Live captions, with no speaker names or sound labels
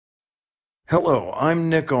Hello, I'm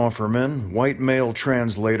Nick Offerman, white male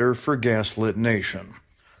translator for Gaslit Nation.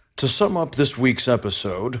 To sum up this week's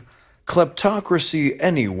episode, kleptocracy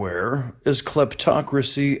anywhere is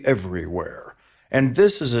kleptocracy everywhere, and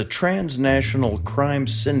this is a transnational crime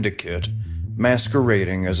syndicate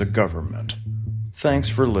masquerading as a government. Thanks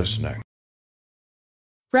for listening.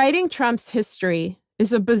 Writing Trump's history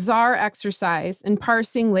is a bizarre exercise in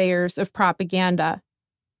parsing layers of propaganda.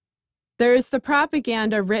 There is the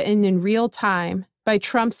propaganda written in real time by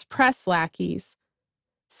Trump's press lackeys,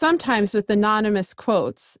 sometimes with anonymous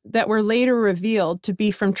quotes that were later revealed to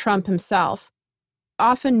be from Trump himself,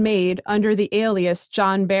 often made under the alias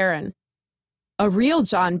John Barron. A real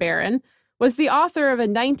John Barron was the author of a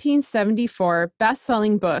 1974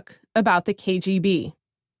 best-selling book about the KGB.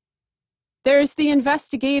 There is the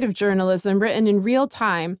investigative journalism written in real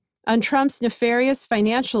time on Trump's nefarious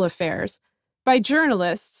financial affairs by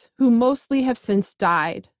journalists who mostly have since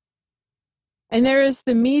died. And there is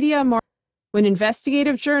the media when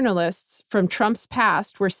investigative journalists from Trump's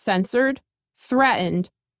past were censored,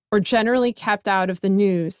 threatened, or generally kept out of the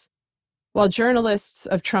news, while journalists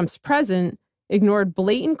of Trump's present ignored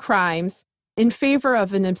blatant crimes in favor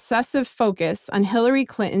of an obsessive focus on Hillary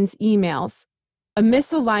Clinton's emails, a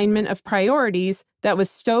misalignment of priorities that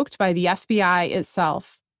was stoked by the FBI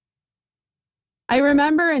itself. I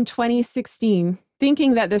remember in 2016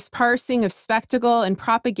 thinking that this parsing of spectacle and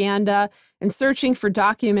propaganda and searching for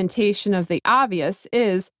documentation of the obvious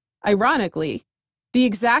is, ironically, the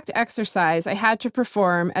exact exercise I had to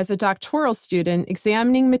perform as a doctoral student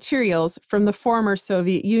examining materials from the former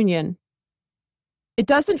Soviet Union. It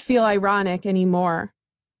doesn't feel ironic anymore.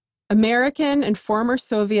 American and former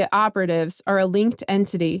Soviet operatives are a linked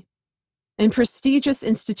entity, and prestigious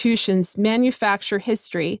institutions manufacture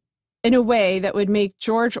history in a way that would make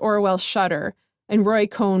George Orwell shudder and Roy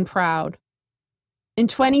Cohn proud. In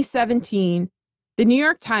 2017, the New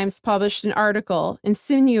York Times published an article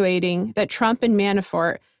insinuating that Trump and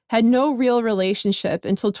Manafort had no real relationship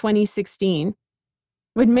until 2016,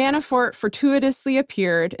 when Manafort fortuitously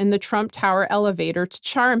appeared in the Trump Tower elevator to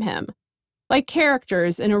charm him, like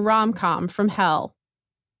characters in a rom-com from hell.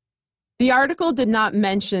 The article did not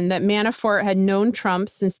mention that Manafort had known Trump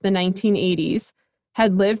since the 1980s,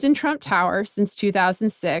 had lived in Trump Tower since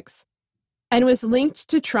 2006, and was linked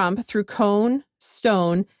to Trump through Cohn,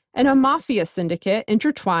 Stone, and a mafia syndicate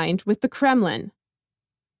intertwined with the Kremlin.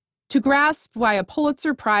 To grasp why a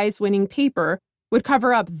Pulitzer Prize-winning paper would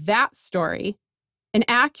cover up that story, an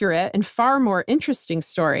accurate and far more interesting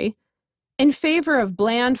story, in favor of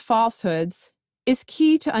bland falsehoods, is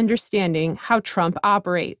key to understanding how Trump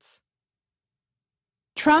operates.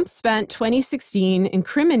 Trump spent 2016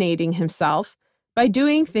 incriminating himself by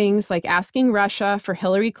doing things like asking Russia for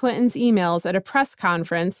Hillary Clinton's emails at a press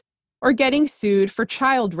conference or getting sued for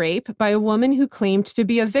child rape by a woman who claimed to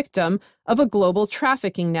be a victim of a global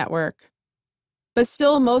trafficking network. But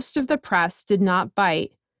still, most of the press did not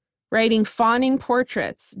bite, writing fawning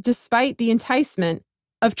portraits despite the enticement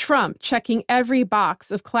of Trump checking every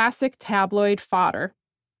box of classic tabloid fodder.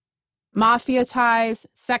 Mafia ties,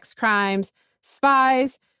 sex crimes,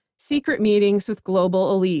 spies, secret meetings with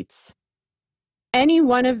global elites. Any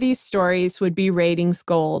one of these stories would be ratings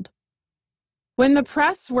gold. When the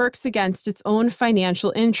press works against its own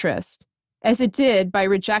financial interest, as it did by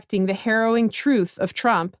rejecting the harrowing truth of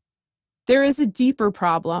Trump, there is a deeper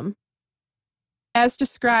problem. As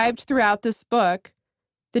described throughout this book,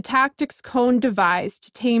 the tactics Cohn devised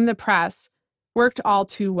to tame the press worked all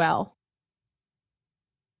too well.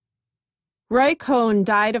 Roy Cohn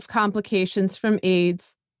died of complications from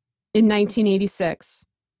AIDS in 1986.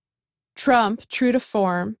 Trump, true to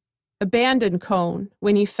form, abandoned Cohn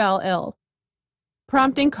when he fell ill,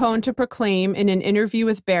 prompting Cohn to proclaim in an interview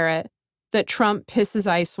with Barrett that Trump pisses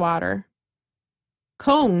ice water.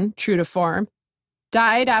 Cohn, true to form,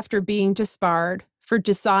 died after being disbarred for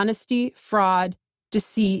dishonesty, fraud,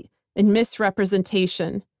 deceit, and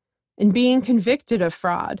misrepresentation, and being convicted of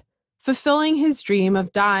fraud, fulfilling his dream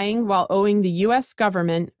of dying while owing the U.S.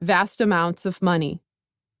 government vast amounts of money.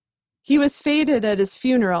 He was feted at his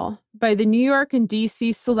funeral by the New York and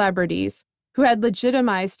D.C. celebrities who had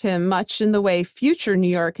legitimized him much in the way future New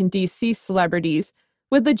York and D.C. celebrities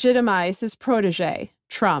would legitimize his protege,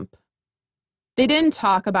 Trump. They didn't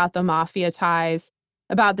talk about the mafia ties,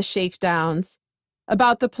 about the shakedowns,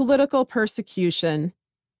 about the political persecution,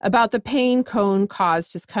 about the pain Cohn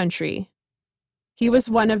caused his country. He was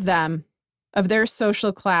one of them, of their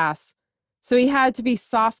social class, so he had to be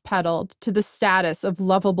soft-pedaled to the status of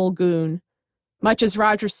lovable goon, much as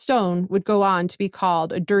Roger Stone would go on to be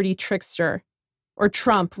called a dirty trickster, or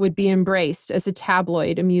Trump would be embraced as a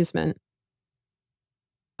tabloid amusement.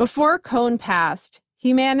 Before Cohn passed,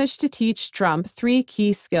 he managed to teach Trump 3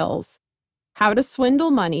 key skills: how to swindle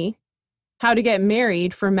money, how to get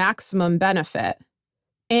married for maximum benefit,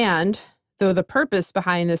 and, though the purpose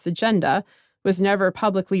behind this agenda was never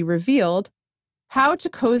publicly revealed, how to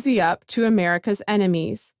cozy up to America's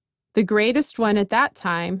enemies, the greatest one at that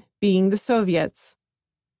time being the Soviets.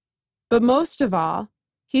 But most of all,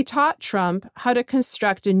 he taught Trump how to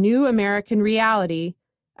construct a new American reality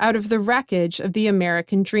out of the wreckage of the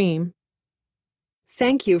American dream.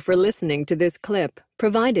 Thank you for listening to this clip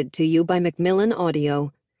provided to you by Macmillan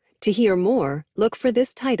Audio. To hear more, look for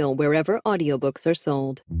this title wherever audiobooks are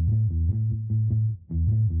sold.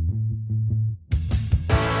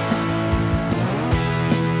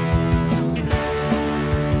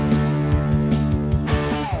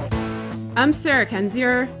 I'm Sarah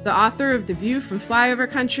Kendzior, the author of The View from Flyover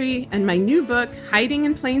Country and my new book, Hiding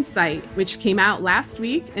in Plain Sight, which came out last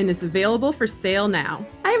week and is available for sale now.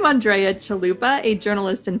 I'm Andrea Chalupa, a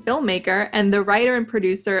journalist and filmmaker, and the writer and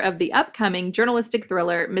producer of the upcoming journalistic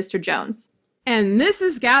thriller, Mr. Jones. And this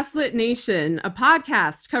is Gaslit Nation, a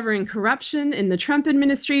podcast covering corruption in the Trump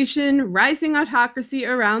administration, rising autocracy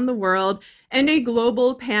around the world, and a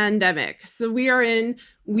global pandemic. So we are in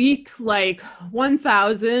week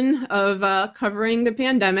 1,000 of covering the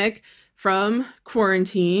pandemic from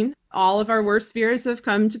quarantine. All of our worst fears have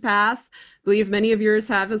come to pass. I believe many of yours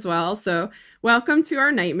have as well. So welcome to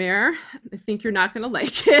our nightmare. I think you're not going to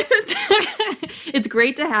like it. It's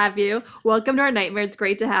great to have you. Welcome to our nightmare. It's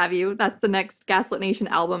great to have you. That's the next Gaslit Nation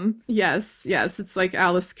album. Yes. It's like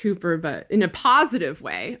Alice Cooper, but in a positive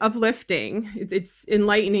way, uplifting. It's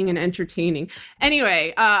enlightening and entertaining.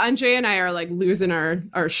 Anyway, Andrea and I are losing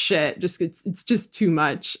our shit. It's just too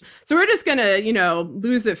much. So we're just going to,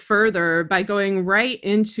 lose it further by going right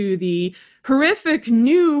into the horrific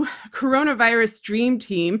new coronavirus dream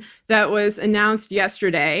team that was announced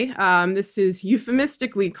yesterday. This is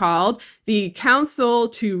euphemistically called the Council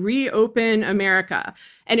to Reopen America.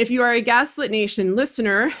 And if you are a Gaslit Nation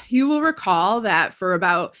listener, you will recall that for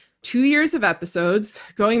about 2 years of episodes,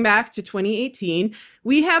 going back to 2018,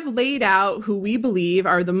 we have laid out who we believe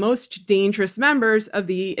are the most dangerous members of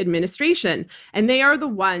the administration. And they are the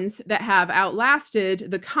ones that have outlasted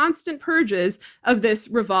the constant purges of this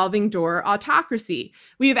revolving door autocracy.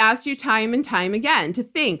 We have asked you time and time again to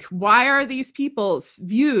think, why are these people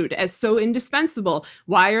viewed as so indispensable?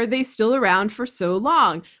 Why are they still around for so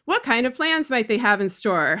long? What kind of plans might they have in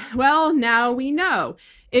store? Well, now we know.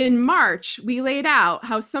 In March, we laid out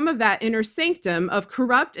how some of that inner sanctum of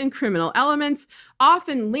corrupt and criminal elements,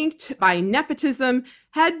 often linked by nepotism,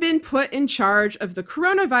 had been put in charge of the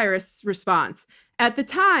coronavirus response. At the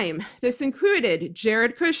time, this included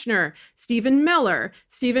Jared Kushner, Stephen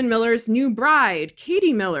Miller's new bride,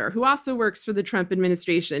 Katie Miller, who also works for the Trump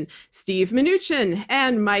administration, Steve Mnuchin,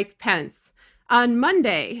 and Mike Pence. On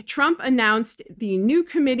Monday, Trump announced the new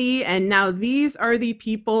committee, and now these are the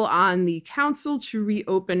people on the Council to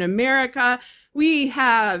Reopen America. We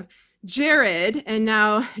have Jared, and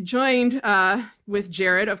now joined with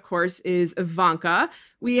Jared, of course, is Ivanka.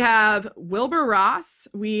 We have Wilbur Ross,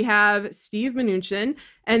 we have Steve Mnuchin,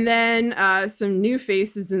 and then some new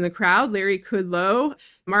faces in the crowd, Larry Kudlow,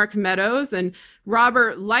 Mark Meadows, and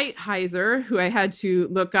Robert Lighthizer, who I had to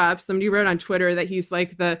look up. Somebody wrote on Twitter that he's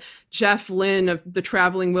like the Jeff Lynne of the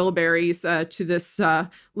Traveling Wilburys to this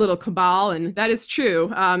little cabal, and that is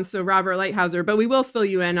true. So Robert Lighthizer, but we will fill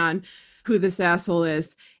you in on who this asshole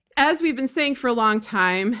is. As we've been saying for a long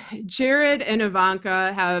time, Jared and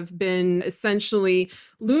Ivanka have been essentially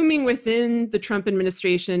looming within the Trump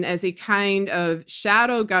administration as a kind of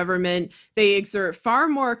shadow government. They exert far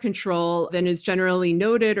more control than is generally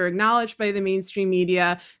noted or acknowledged by the mainstream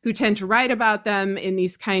media, who tend to write about them in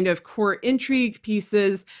these kind of court intrigue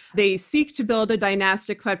pieces. They seek to build a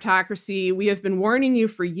dynastic kleptocracy. We have been warning you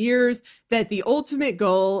for years that the ultimate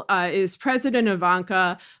goal is President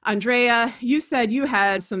Ivanka. Andrea, you said you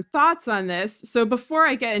had some thoughts on this. So before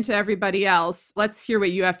I get into everybody else, let's hear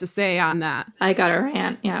what you have to say on that. I got a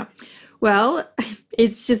rant, yeah. Well,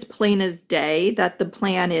 it's just plain as day that the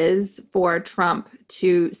plan is for Trump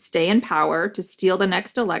to stay in power, to steal the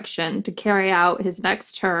next election, to carry out his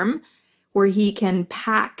next term, where he can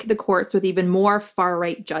pack the courts with even more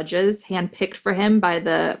far-right judges handpicked for him by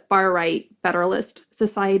the far-right Federalist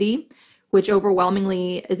Society, which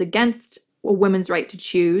overwhelmingly is against a women's right to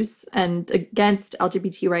choose and against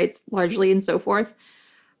LGBT rights largely and so forth.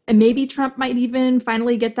 And maybe Trump might even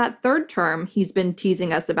finally get that third term he's been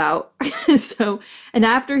teasing us about. And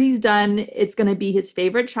after he's done, it's going to be his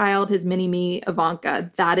favorite child, his mini-me, Ivanka.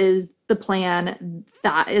 That is the plan.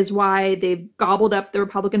 That is why they've gobbled up the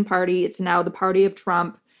Republican Party. It's now the party of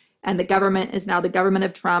Trump. And the government is now the government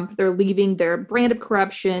of Trump. They're leaving their brand of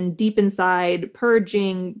corruption deep inside,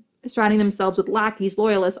 purging, surrounding themselves with lackeys,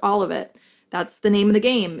 loyalists, all of it. That's the name of the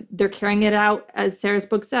game. They're carrying it out, as Sarah's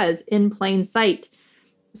book says, in plain sight.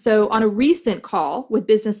 So on a recent call with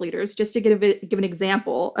business leaders, just to give an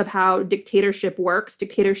example of how dictatorship works,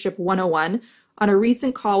 Dictatorship 101, on a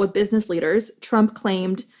recent call with business leaders, Trump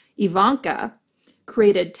claimed Ivanka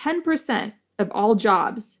created 10% of all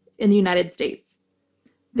jobs in the United States.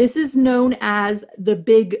 This is known as the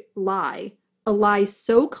big lie, a lie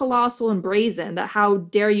so colossal and brazen that how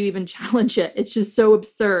dare you even challenge it? It's just so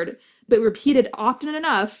absurd. But repeated often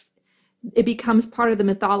enough, it becomes part of the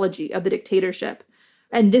mythology of the dictatorship.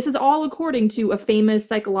 And this is all according to a famous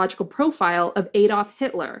psychological profile of Adolf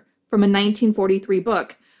Hitler from a 1943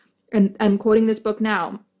 book. And I'm quoting this book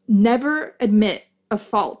now. Never admit a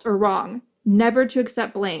fault or wrong. Never to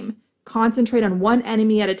accept blame. Concentrate on one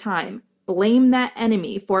enemy at a time. Blame that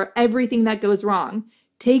enemy for everything that goes wrong.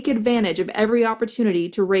 Take advantage of every opportunity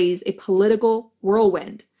to raise a political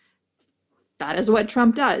whirlwind. That is what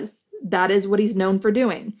Trump does. That is what he's known for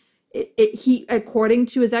doing. He, according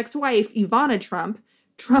to his ex-wife, Ivana Trump,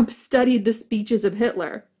 Trump studied the speeches of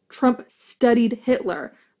Hitler. Trump studied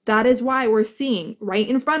Hitler. That is why we're seeing right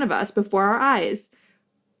in front of us, before our eyes,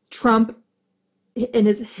 Trump in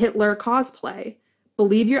his Hitler cosplay.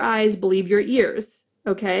 Believe your eyes, believe your ears,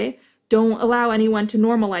 okay? Don't allow anyone to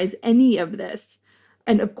normalize any of this.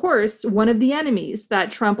 And of course, one of the enemies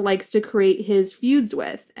that Trump likes to create his feuds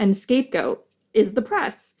with and scapegoat is the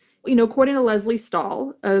press. You know, according to Leslie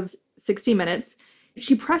Stahl of 60 Minutes,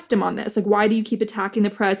 she pressed him on this. Like, why do you keep attacking the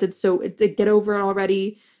press? Get over it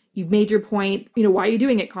already. You've made your point. You know, why are you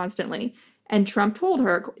doing it constantly? And Trump told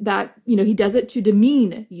her that, you know, he does it to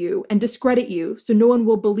demean you and discredit you so no one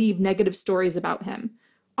will believe negative stories about him.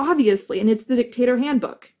 Obviously, and it's the dictator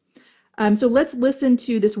handbook. So let's listen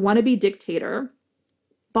to this wannabe dictator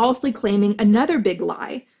falsely claiming another big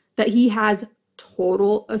lie, that he has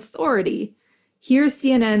total authority. Here's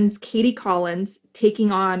CNN's Katie Collins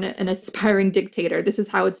taking on an aspiring dictator. This is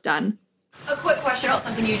how it's done. A quick question about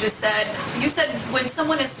something you just said. You said when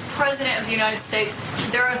someone is president of the United States,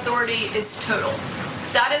 their authority is total.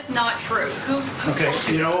 That is not true. Who Okay, told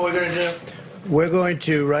you know what we're going to do? We're going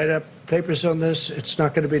to write up papers on this. It's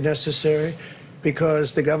not going to be necessary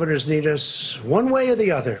because the governors need us one way or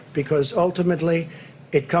the other, because ultimately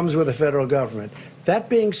it comes with the federal government. That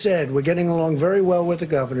being said, we're getting along very well with the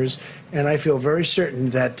governors, and I feel very certain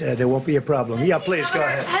that there won't be a problem. Yeah, please, go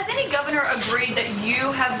ahead. Has any governor agreed that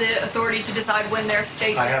you have the authority to decide when their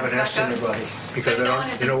state I haven't opens asked back up? anybody, because I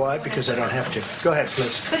don't, you know why? Because I don't have to. Go ahead,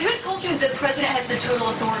 please. But who told you the president has the total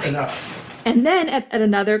authority? Enough. And then at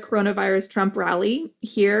another coronavirus Trump rally,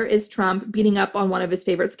 here is Trump beating up on one of his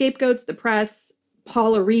favorite scapegoats, the press.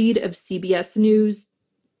 Paula Reed of CBS News,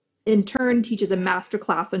 in turn, teaches a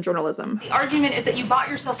masterclass on journalism. The argument is that you bought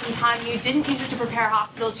yourself some time. You didn't use it to prepare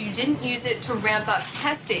hospitals. You didn't use it to ramp up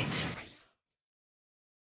testing.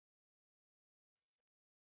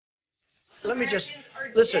 Let me just,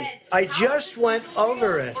 listen, I just went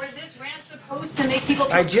over it. Or is this rant supposed to make people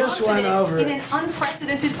feel I just went over in it. an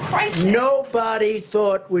unprecedented crisis? Nobody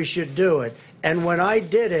thought we should do it. And when I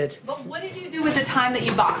did it, But what did you do with the time that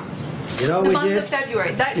you bought? you know what The we month did? of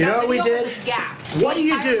February. That You know what we video did? was a gap. What do The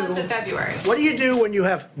you entire do? month of February. What do you do when you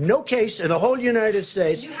have no case in the whole United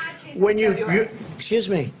States? You had cases When in you February. excuse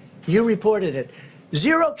me, you reported it.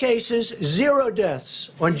 0 cases, 0 deaths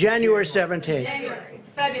on January 17th. January.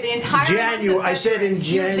 February. The entire January. month of I said in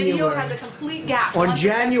February. Your video January. has a complete gap. On month of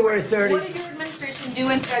January February. 30th. What did your administration do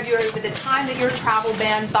in February with the time that your travel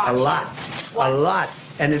ban bought A you? lot. What? A lot.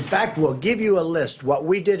 And in fact, we'll give you a list. What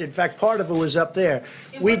we did, in fact, part of it was up there.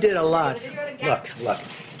 We did a lot. The video had a gap. Look.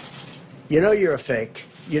 You know you're a fake.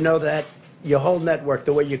 You know that. Your whole network,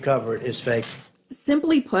 the way you cover it, is fake.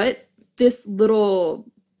 Simply put, this little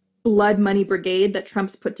Blood Money Brigade that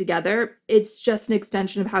Trump's put together, it's just an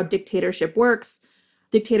extension of how dictatorship works.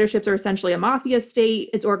 Dictatorships are essentially a mafia state.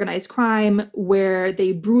 It's organized crime where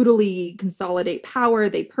they brutally consolidate power.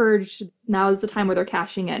 They purge. Now is the time where they're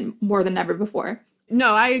cashing in more than ever before.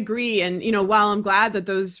 No, I agree. And, you know, while I'm glad that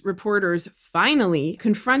those reporters finally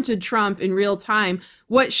confronted Trump in real time,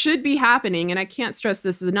 what should be happening, and I can't stress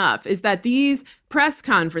this enough, is that these press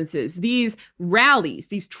conferences, these rallies,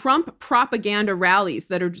 these Trump propaganda rallies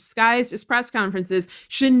that are disguised as press conferences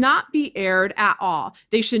should not be aired at all.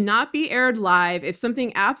 They should not be aired live. If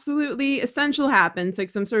something absolutely essential happens, like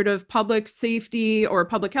some sort of public safety or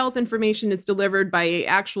public health information is delivered by an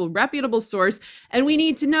actual reputable source, and we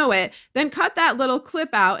need to know it, then cut that little clip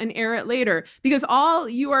out and air it later. Because all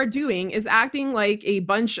you are doing is acting like a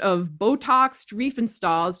bunch of Botoxed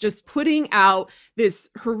Riefenstahls, just putting out this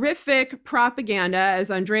horrific propaganda,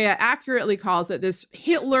 as Andrea accurately calls it, this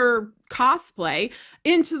Hitler cosplay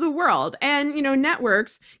into the world. And,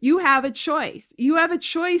 networks, you have a choice. You have a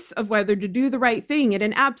choice of whether to do the right thing at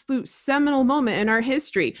an absolute seminal moment in our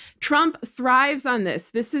history. Trump thrives on this.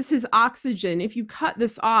 This is his oxygen. If you cut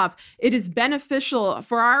this off, it is beneficial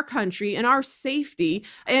for our country and our safety,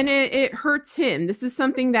 and it hurts him. This is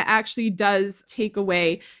something that actually does take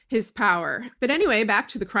away his power. But anyway, back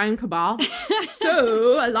to the crime cabal.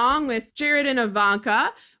 So, along with Jared and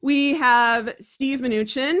Ivanka, we have Steve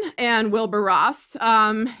Mnuchin and Wilbur Ross.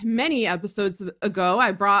 Many episodes ago,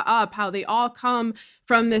 I brought up how they all come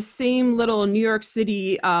from this same little New York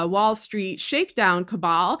City Wall Street shakedown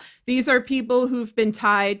cabal. These are people who've been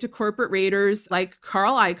tied to corporate raiders like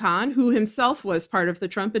Carl Icahn, who himself was part of the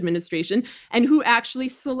Trump administration and who actually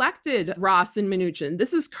selected Ross and Mnuchin.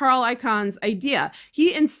 This is Carl Icahn's idea.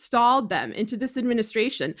 He installed them into this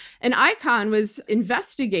administration. And Icahn was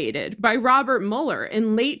investigated by Robert Mueller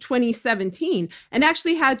in late 2017 and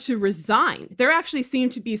actually had to resign. There actually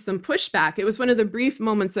seemed to be some pushback. It was one of the brief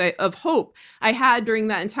moments of hope I had during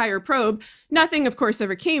that entire probe. Nothing, of course,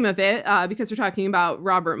 ever came of it because we're talking about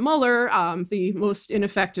Robert Mueller, the most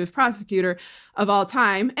ineffective prosecutor of all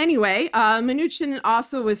time. Anyway, Mnuchin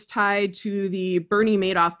also was tied to the Bernie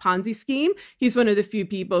Madoff Ponzi scheme. He's one of the few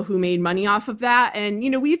people who made money off of that. And,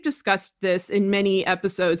 we've discussed this in many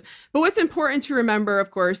episodes. But what's important to remember,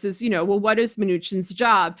 of course, is, what is Mnuchin's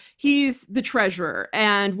job? He's the treasurer,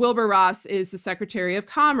 and Wilbur Ross is the Secretary of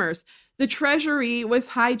Commerce. The Treasury was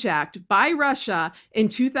hijacked by Russia in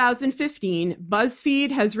 2015.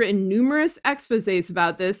 BuzzFeed has written numerous exposés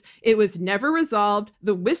about this. It was never resolved.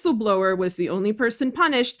 The whistleblower was the only person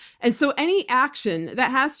punished. And so any action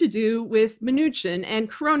that has to do with Mnuchin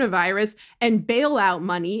and coronavirus and bailout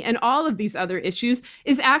money and all of these other issues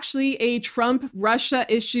is actually a Trump-Russia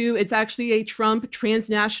issue. It's actually a Trump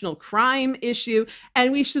transnational crime issue.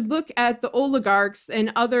 And we should look at the oligarchs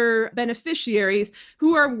and other beneficiaries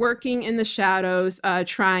who are working in the shadows,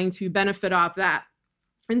 trying to benefit off that.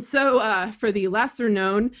 And so for the lesser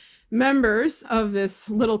known members of this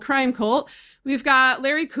little crime cult, we've got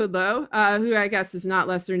Larry Kudlow, who I guess is not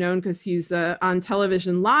lesser known because he's on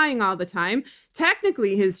television lying all the time.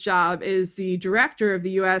 Technically, his job is the director of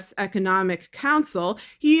the U.S. Economic Council.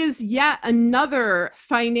 He is yet another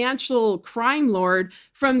financial crime lord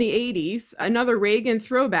from the 80s, another Reagan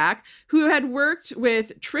throwback, who had worked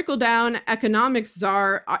with trickle-down economics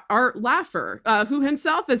czar Art Laffer, who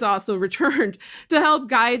himself has also returned to help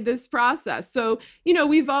guide this process. So,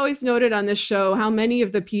 we've always noted on this show how many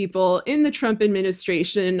of the people in the Trump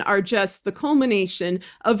administration are just the culmination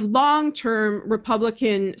of long-term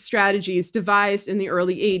Republican strategies devised in the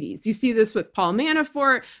early 80s. You see this with Paul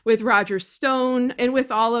Manafort, with Roger Stone, and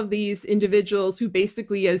with all of these individuals who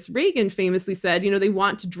basically, as Reagan famously said, they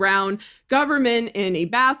want to drown government in a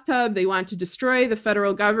bathtub. They want to destroy the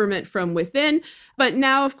federal government from within. But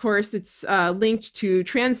now, of course, it's linked to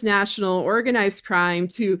transnational organized crime,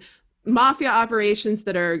 to mafia operations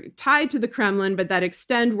that are tied to the Kremlin, but that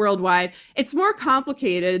extend worldwide. It's more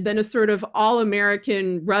complicated than a sort of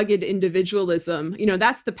all-American rugged individualism.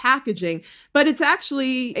 That's the packaging, but it's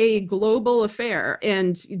actually a global affair,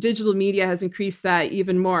 and digital media has increased that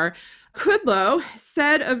even more. Kudlow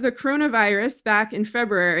said of the coronavirus back in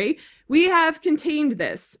February, "We have contained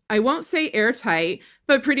this. I won't say airtight,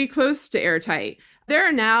 but pretty close to airtight. There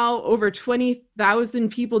are now over 20,000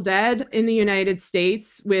 people dead in the United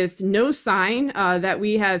States with no sign that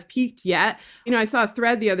we have peaked yet." I saw a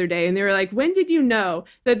thread the other day and they were like, when did you know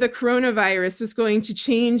that the coronavirus was going to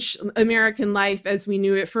change American life as we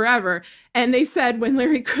knew it forever? And they said, when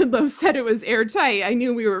Larry Kudlow said it was airtight, I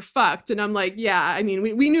knew we were fucked. And I'm like, yeah,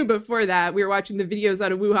 we knew before that. We were watching the videos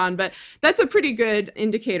out of Wuhan, but that's a pretty good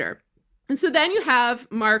indicator. And so then you have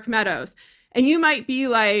Mark Meadows. And you might be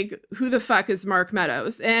like, who the fuck is Mark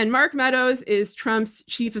Meadows? And Mark Meadows is Trump's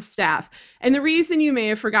chief of staff. And the reason you may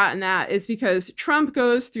have forgotten that is because Trump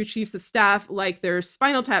goes through chiefs of staff like they're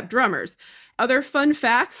Spinal Tap drummers. other fun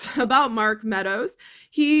facts about Mark Meadows.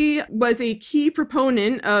 He was a key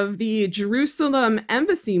proponent of the Jerusalem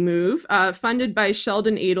embassy move funded by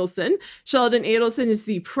Sheldon Adelson. Sheldon Adelson is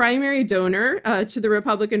the primary donor to the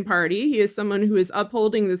Republican Party. He is someone who is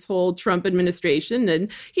upholding this whole Trump administration,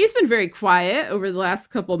 and he's been very quiet over the last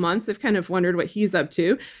couple months. I've kind of wondered what he's up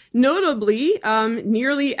to. Notably,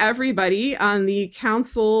 nearly everybody on the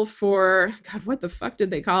Council for, God, what the fuck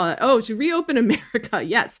did they call it? Oh, to Reopen America.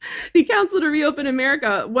 Yes. The Council to Reopen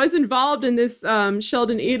America was involved in this Sheldon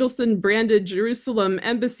Adelson branded Jerusalem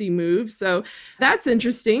embassy move. So that's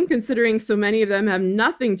interesting, considering so many of them have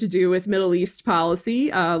nothing to do with Middle East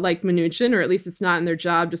policy, like Mnuchin, or at least it's not in their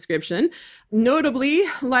job description. Notably,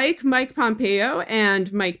 like Mike Pompeo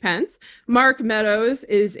and Mike Pence, Mark Meadows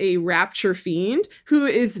is a rapture fiend who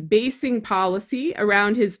is basing policy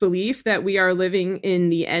around his belief that we are living in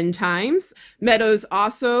the end times. Meadows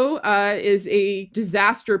also is a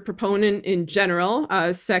disaster proponent in general,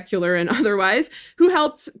 secular and otherwise, who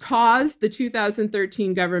helped cause the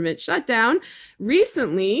 2013 government shutdown.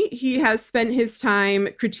 Recently, he has spent his time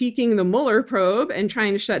critiquing the Mueller probe and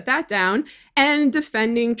trying to shut that down, and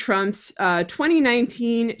defending Trump's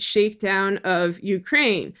 2019 shakedown of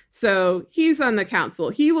Ukraine. So he's on the council.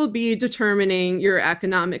 He will be determining your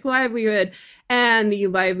economic livelihood and the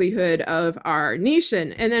livelihood of our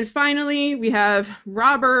nation. And then finally, we have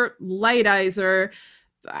Robert Lighthizer.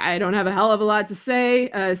 I don't have a hell of a lot to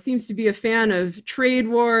say. Seems to be a fan of trade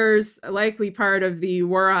wars, likely part of the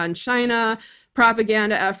war on China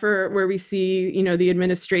propaganda effort, where we see, the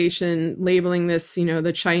administration labeling this,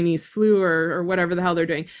 the Chinese flu or whatever the hell they're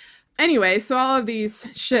doing. Anyway, so all of these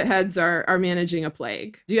shitheads are managing a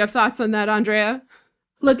plague. Do you have thoughts on that, Andrea?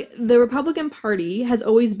 Look, the Republican Party has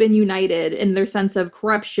always been united in their sense of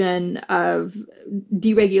corruption, of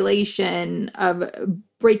deregulation, of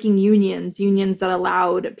breaking unions that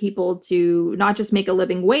allowed people to not just make a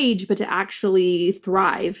living wage, but to actually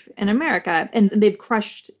thrive in America. And they've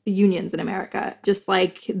crushed the unions in America, just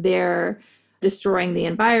like they're destroying the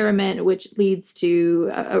environment, which leads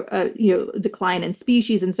to a decline in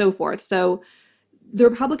species and so forth. So the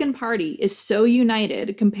Republican Party is so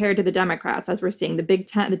united compared to the Democrats, as we're seeing, the Big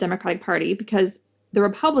Tent, the Democratic Party, because the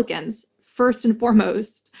Republicans, first and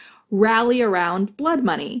foremost, rally around blood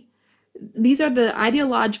money. These are the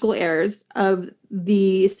ideological heirs of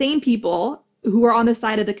the same people who are on the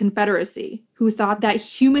side of the Confederacy, who thought that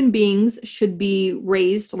human beings should be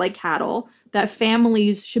raised like cattle, that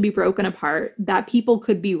families should be broken apart, that people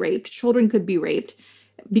could be raped, children could be raped,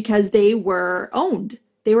 because they were owned.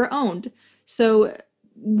 They were owned. So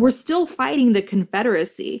we're still fighting the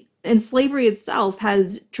Confederacy. And slavery itself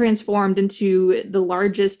has transformed into the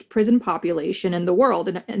largest prison population in the world,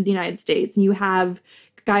 in the United States. And you have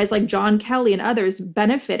guys like John Kelly and others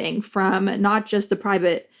benefiting from not just the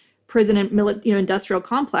private prison and industrial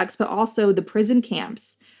complex, but also the prison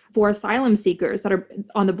camps for asylum seekers that are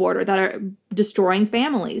on the border, that are destroying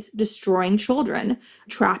families, destroying children,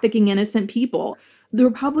 trafficking innocent people. The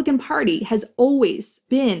Republican Party has always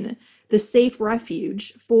been the safe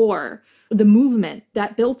refuge for the movement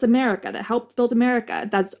that built America, that helped build America,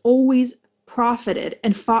 that's always profited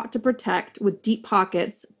and fought to protect with deep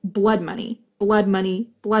pockets blood money, blood money,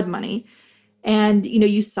 blood money. And,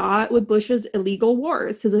 you saw it with Bush's illegal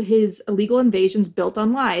wars, his illegal invasions built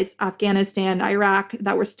on lies, Afghanistan, Iraq,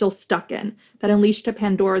 that we're still stuck in, that unleashed a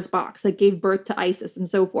Pandora's box, that gave birth to ISIS and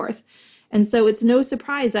so forth. And so it's no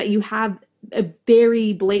surprise that you have a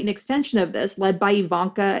very blatant extension of this led by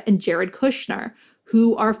Ivanka and Jared Kushner,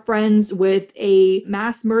 who are friends with a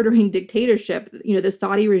mass murdering dictatorship, the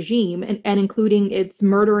Saudi regime, and including its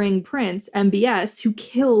murdering prince, MBS, who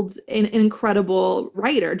killed an incredible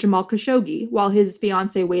writer, Jamal Khashoggi, while his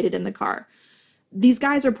fiancée waited in the car. These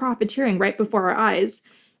guys are profiteering right before our eyes.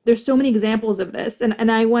 There's so many examples of this. And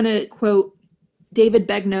I want to quote David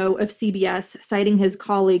Begnaud of CBS, citing his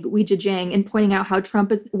colleague Weijia Jiang and pointing out how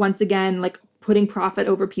Trump is once again putting profit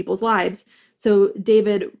over people's lives. So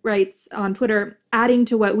David writes on Twitter, adding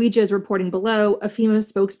to what Weijia is reporting below, a FEMA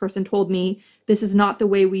spokesperson told me, this is not the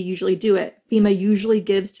way we usually do it. FEMA usually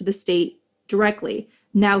gives to the state directly.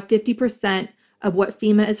 Now 50% of what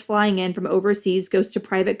FEMA is flying in from overseas goes to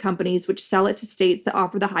private companies, which sell it to states that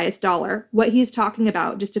offer the highest dollar. What he's talking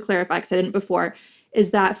about, just to clarify, because I didn't before,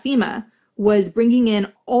 is that FEMA was bringing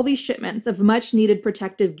in all these shipments of much needed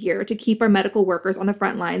protective gear to keep our medical workers on the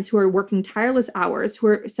front lines who are working tireless hours, who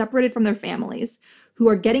are separated from their families, who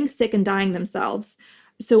are getting sick and dying themselves.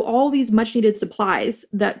 So all these much needed supplies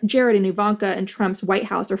that Jared and Ivanka and Trump's White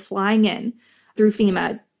House are flying in through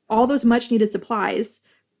FEMA, all those much needed supplies,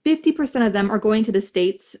 50% of them are going to the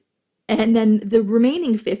states. And then the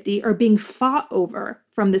remaining 50 are being fought over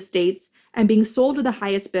from the states and being sold to the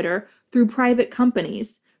highest bidder through private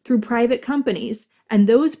companies. And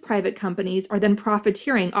those private companies are then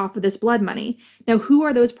profiteering off of this blood money. Now, who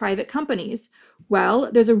are those private companies? Well,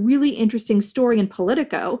 there's a really interesting story in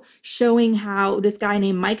Politico showing how this guy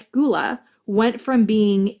named Mike Gula went from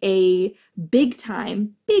being a big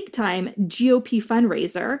time GOP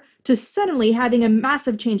fundraiser to suddenly having a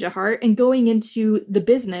massive change of heart and going into the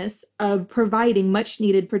business of providing much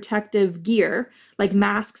needed protective gear like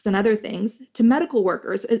masks and other things to medical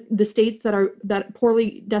workers, the states that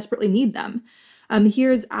poorly, desperately need them.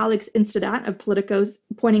 Here's Alex Instadat of Politico's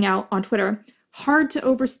pointing out on Twitter, hard to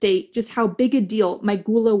overstate just how big a deal Mike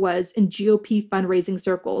Gula was in GOP fundraising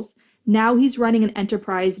circles. Now he's running an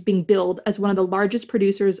enterprise being billed as one of the largest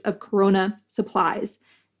producers of corona supplies.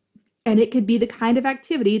 And it could be the kind of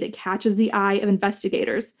activity that catches the eye of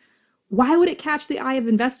investigators. Why would it catch the eye of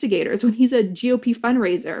investigators when he's a GOP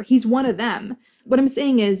fundraiser? He's one of them. What I'm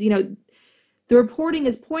saying is, the reporting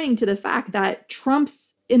is pointing to the fact that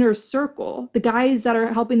Trump's inner circle, the guys that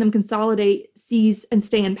are helping them consolidate, seize, and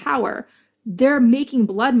stay in power, they're making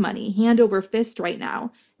blood money hand over fist right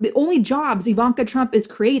now. The only jobs Ivanka Trump is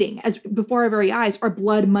creating, as before our very eyes, are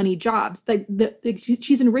blood money jobs.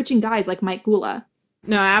 She's enriching guys like Mike Gula.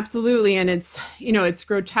 No, absolutely. And it's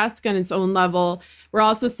grotesque on its own level. We're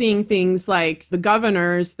also seeing things like the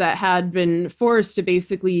governors that had been forced to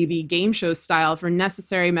basically be game show style for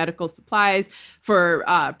necessary medical supplies, for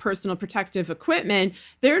personal protective equipment.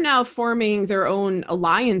 They're now forming their own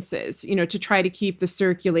alliances, to try to keep the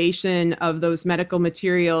circulation of those medical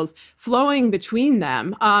materials flowing between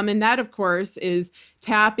them. And that, of course, is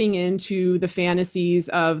tapping into the fantasies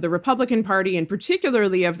of the Republican Party and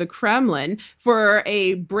particularly of the Kremlin for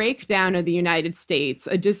a breakdown of the United States,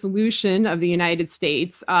 a dissolution of the United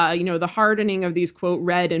States, the hardening of these, quote,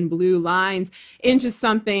 red and blue lines into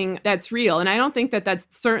something that's real. And I don't think that that's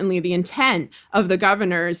certainly the intent of the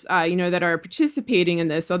governors, that are participating in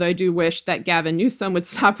this, although I do wish that Gavin Newsom would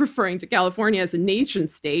stop referring to California as a nation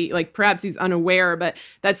state. Like, perhaps he's unaware, but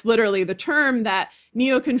that's literally the term that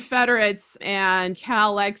neo-Confederates and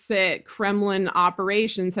Cal-exit Kremlin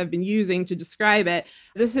operations have been using to describe it.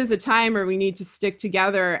 This is a time where we need to stick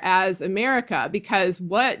together as America, because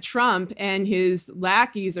what Trump and his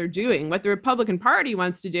lackeys are doing, what the Republican Party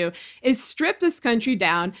wants to do, is strip this country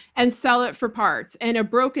down and sell it for parts. And a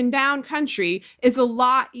broken down country is a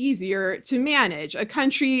lot easier to manage. A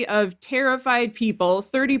country of terrified people,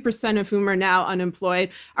 30% of whom are now unemployed,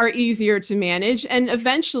 are easier to manage. And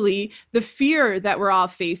eventually, the fear that we're all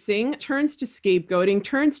facing turns to scapegoating,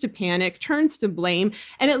 turns to panic, turns to blame,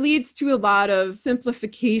 and it leads to a lot of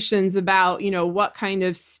simplifications about, what kind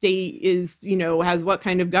of state is, has what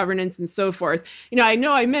kind of governance and so forth. I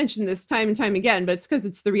know I mentioned this time and time again, but it's because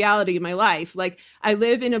it's the reality of my life. Like, I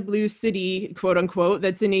live in a blue city, quote unquote,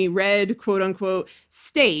 that's in a red, quote unquote,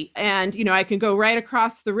 state. And, I can go right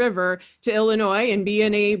across the river to Illinois and be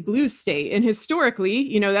in a blue state. And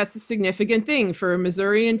historically, that's a significant thing for a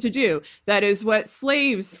Missourian to do. That is what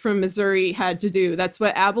slaves from Missouri had to do. That's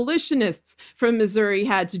what abolitionists from Missouri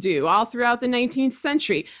had to do all throughout the 19th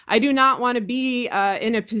century. I do not want to be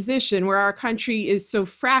in a position where our country is so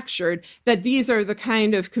fractured that these are the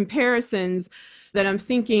kind of comparisons that I'm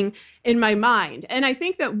thinking in my mind. And I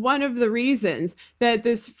think that one of the reasons that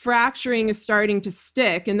this fracturing is starting to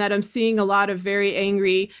stick, and that I'm seeing a lot of very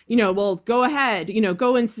angry, well, go ahead,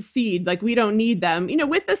 go and secede, like we don't need them,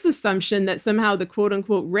 with this assumption that somehow the quote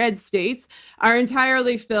unquote red states are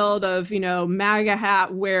entirely filled of, MAGA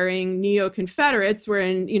hat wearing neo-Confederates, where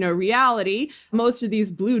in, reality, most of these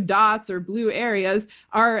blue dots or blue areas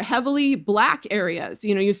are heavily Black areas.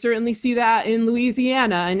 You certainly see that in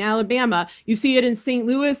Louisiana and Alabama. You see it in St.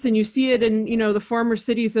 Louis, and you see it in, the former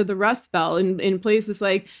cities of the Rust Belt, in places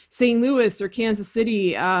like St. Louis or Kansas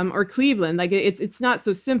City or Cleveland. Like, it's not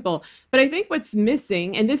so simple. But I think what's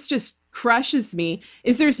missing, and this just crushes me,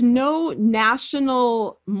 is there's no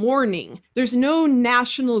national mourning. There's no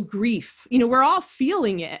national grief. We're all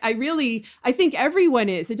feeling it. I think everyone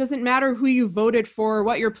is. It doesn't matter who you voted for or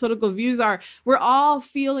what your political views are. We're all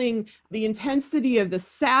feeling the intensity of the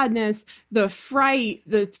sadness, the fright,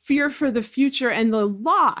 the fear for the future, and the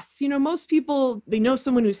loss. Most people, they know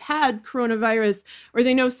someone who's had coronavirus, or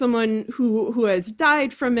they know someone who has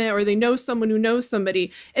died from it, or they know someone who knows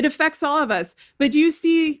somebody. It affects all of us. But do you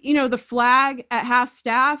see, the flag at half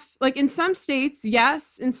staff? Like, in some states,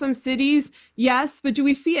 yes. In some cities, Yes, but do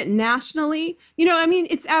we see it nationally? I mean,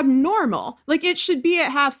 it's abnormal. Like, it should be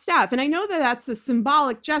at half staff. And I know that that's a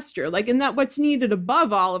symbolic gesture. Like, and that what's needed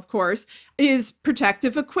above all, of course, is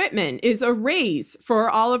protective equipment, is a raise for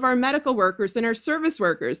all of our medical workers and our service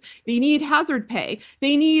workers. They need hazard pay.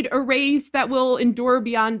 They need a raise that will endure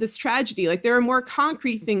beyond this tragedy. Like, there are more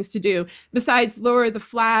concrete things to do besides lower the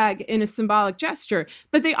flag in a symbolic gesture.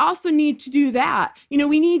 But they also need to do that.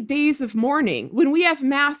 We need days of mourning. When we have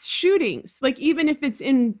mass shootings, like even if it's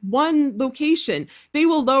in one location, they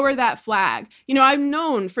will lower that flag. I'm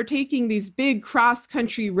known for taking these big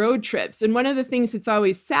cross-country road trips. And one of the things that's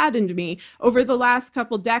always saddened me over the last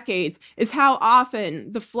couple decades is how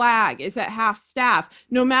often the flag is at half staff,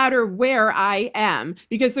 no matter where I am,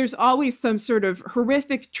 because there's always some sort of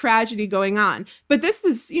horrific tragedy going on. But this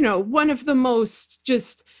is, one of the most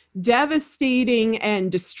just devastating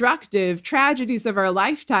and destructive tragedies of our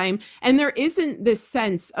lifetime. And there isn't this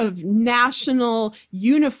sense of national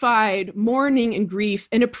unified mourning and grief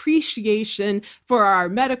and appreciation for our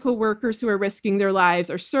medical workers who are risking their lives,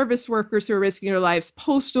 our service workers who are risking their lives,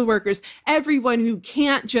 postal workers, everyone who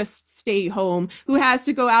can't just stay home, who has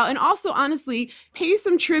to go out, and also honestly pay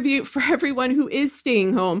some tribute for everyone who is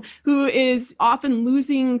staying home, who is often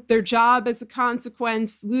losing their job as a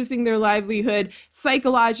consequence, losing their livelihood,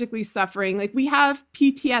 psychologically suffering. Like, we have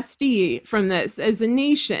PTSD from this as a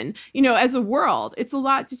nation, as a world. It's a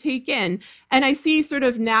lot to take in. And I see sort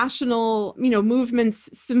of national, movements,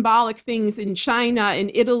 symbolic things in China, in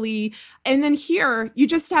Italy. And then here, you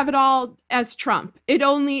just have it all as Trump. It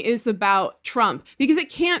only is about Trump because it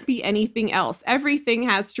can't be anything else. Everything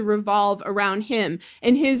has to revolve around him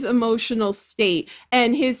and his emotional state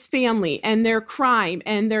and his family and their crime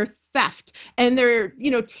and their theft. And they're,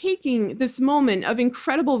 taking this moment of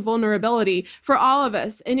incredible vulnerability for all of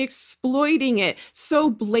us and exploiting it so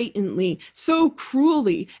blatantly, so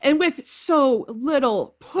cruelly, and with so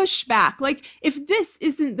little pushback. Like, if this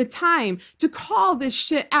isn't the time to call this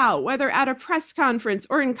shit out, whether at a press conference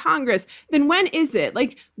or in Congress, then when is it?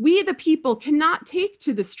 Like, we, the people, cannot take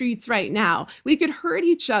to the streets right now. We could hurt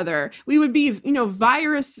each other. We would be,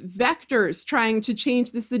 virus vectors trying to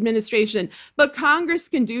change this administration. But Congress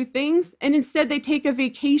can do things, and instead they take a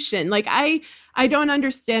vacation. Like, I don't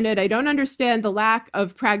understand it. I don't understand the lack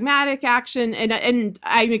of pragmatic action. And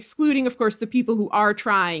I'm excluding, of course, the people who are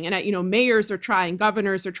trying. And, mayors are trying,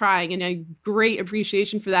 governors are trying, and a great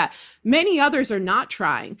appreciation for that. Many others are not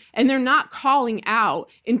trying, and they're not calling out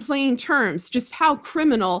in plain terms just how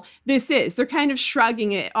criminal this is. They're kind of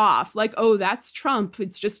shrugging it off like, oh, that's Trump.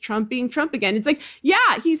 It's just Trump being Trump again. It's like,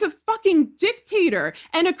 yeah, he's a fucking dictator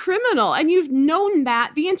and a criminal. And you've known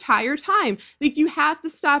that the entire time. Like, you have to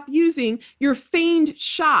stop using your feigned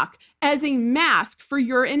shock as a mask for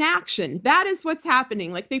your inaction. That is what's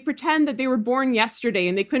happening. Like, they pretend that they were born yesterday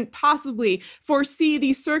and they couldn't possibly foresee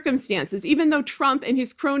these circumstances, even though Trump and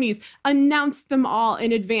his cronies announced them all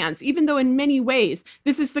in advance, even though in many ways,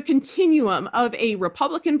 this is the continuum of a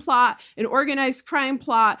Republican plot, an organized crime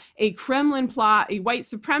plot, a Kremlin plot, a white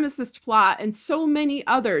supremacist plot, and so many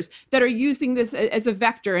others that are using this as a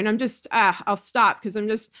vector. And I'm just, I'll stop because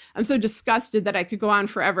I'm so disgusted that I could go on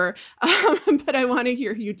forever. But I want to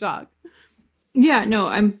hear you talk. Yeah, no,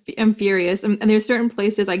 I'm furious. And there's certain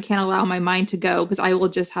places I can't allow my mind to go because I will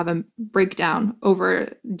just have a breakdown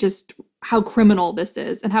over just how criminal this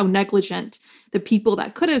is and how negligent the people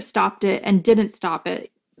that could have stopped it and didn't stop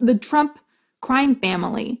it. The Trump crime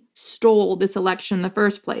family stole this election in the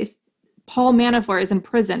first place. Paul Manafort is in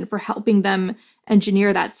prison for helping them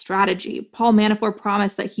engineer that strategy. Paul Manafort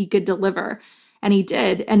promised that he could deliver, and he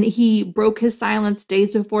did. And he broke his silence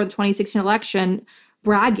days before the 2016 election,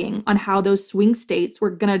 bragging on how those swing states were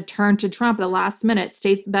going to turn to Trump at the last minute,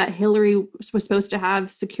 states that Hillary was supposed to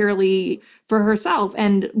have securely for herself.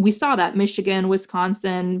 And we saw that Michigan,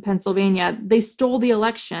 Wisconsin, Pennsylvania, they stole the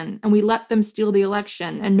election and we let them steal the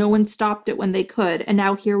election and no one stopped it when they could. And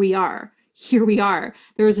now here we are. Here we are.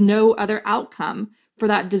 There is no other outcome for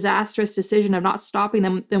that disastrous decision of not stopping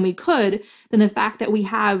them than we could, than the fact that we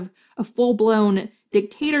have a full-blown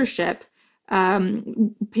dictatorship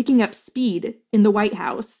picking up speed in the White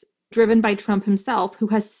House, driven by Trump himself, who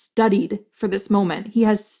has studied for this moment. He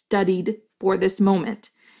has studied for this moment.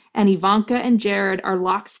 And Ivanka and Jared are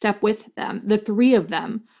lockstep with them. The three of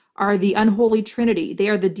them are the unholy trinity. They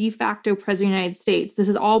are the de facto president of the United States. This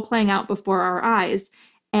is all playing out before our eyes.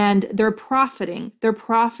 And they're profiting. They're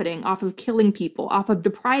profiting off of killing people, off of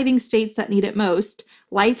depriving states that need it most,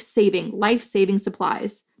 life-saving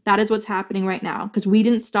supplies. That is what's happening right now because we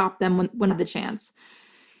didn't stop them when of the chance.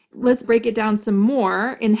 Let's break it down some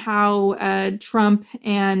more in how Trump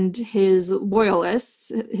and his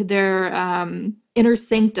loyalists, their inner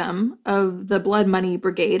sanctum of the Blood Money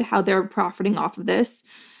Brigade, how they're profiting off of this.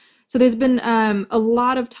 So there's been a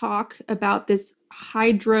lot of talk about this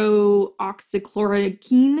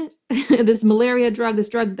hydroxychloroquine, this malaria drug, this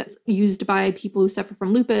drug that's used by people who suffer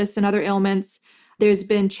from lupus and other ailments. There's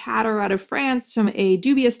been chatter out of France from a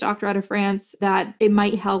dubious doctor out of France that it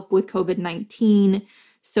might help with COVID-19.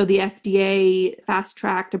 So the FDA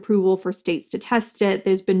fast-tracked approval for states to test it.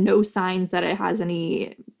 There's been no signs that it has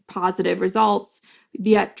any positive results.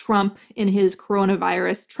 Yet Trump, in his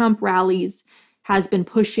coronavirus Trump rallies, has been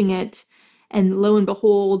pushing it. And lo and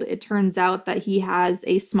behold, it turns out that he has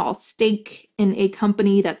a small stake in a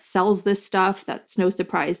company that sells this stuff. That's no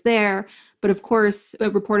surprise there. But of course,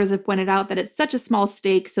 reporters have pointed out that it's such a small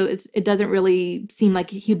stake, so it doesn't really seem like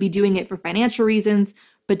he'd be doing it for financial reasons.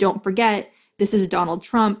 But don't forget, this is Donald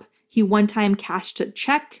Trump. He one time cashed a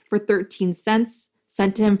check for 13 cents,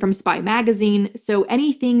 sent to him from Spy Magazine. So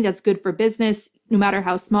anything that's good for business, no matter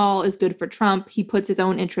how small, is good for Trump. He puts his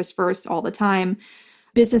own interests first all the time.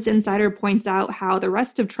 Business Insider points out how the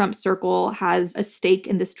rest of Trump's circle has a stake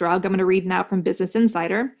in this drug. I'm going to read now from Business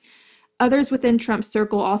Insider. Others within Trump's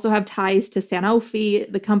circle also have ties to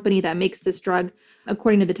Sanofi, the company that makes this drug.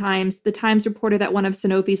 According to The Times reported that one of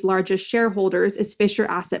Sanofi's largest shareholders is Fisher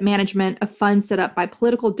Asset Management, a fund set up by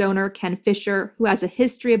political donor Ken Fisher, who has a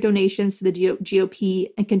history of donations to the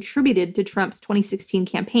GOP and contributed to Trump's 2016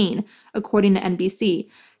 campaign, according to NBC.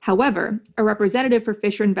 However, a representative for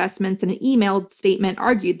Fisher Investments in an emailed statement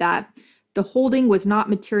argued that the holding was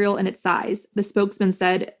not material in its size. The spokesman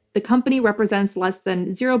said, the company represents less than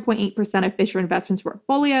 0.8% of Fisher Investments'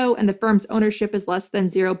 portfolio, and the firm's ownership is less than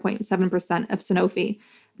 0.7% of Sanofi.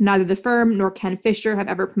 Neither the firm nor Ken Fisher have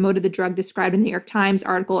ever promoted the drug described in the New York Times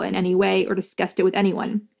article in any way or discussed it with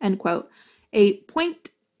anyone, end quote. A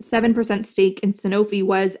 0.7% stake in Sanofi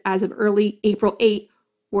was, as of early April 8,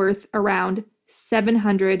 worth around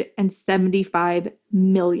 $775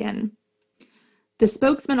 million. The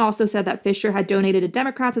spokesman also said that Fisher had donated to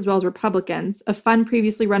Democrats as well as Republicans. A fund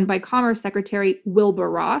previously run by Commerce Secretary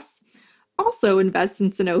Wilbur Ross also invests in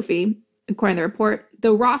Sanofi, according to the report,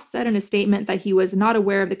 though Ross said in a statement that he was not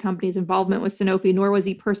aware of the company's involvement with Sanofi, nor was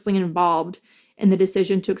he personally involved in the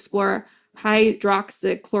decision to explore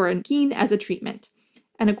hydroxychloroquine as a treatment.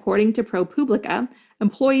 And according to ProPublica,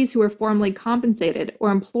 employees who were formerly compensated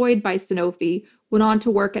or employed by Sanofi went on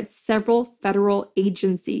to work at several federal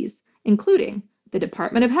agencies, including the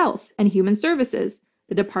Department of Health and Human Services,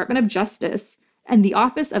 the Department of Justice, and the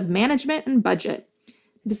Office of Management and Budget.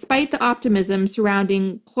 Despite the optimism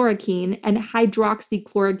surrounding chloroquine and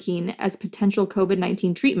hydroxychloroquine as potential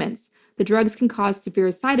COVID-19 treatments, the drugs can cause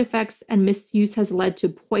severe side effects, and misuse has led to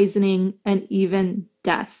poisoning and even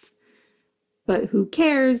death. But who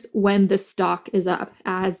cares when the stock is up,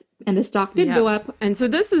 and the stock did go up. And so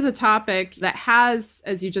this is a topic that has,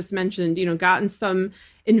 as you just mentioned, gotten some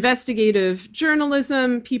investigative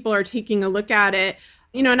journalism. People are taking a look at it.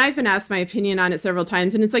 And I've been asked my opinion on it several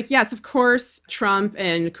times. And it's like, yes, of course, Trump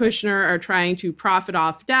and Kushner are trying to profit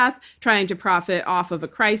off death, trying to profit off of a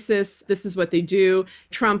crisis. This is what they do.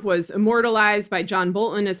 Trump was immortalized by John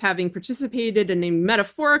Bolton as having participated in a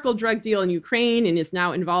metaphorical drug deal in Ukraine and is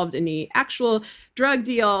now involved in the actual drug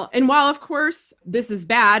deal. And while, of course, this is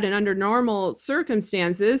bad and under normal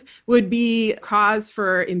circumstances would be cause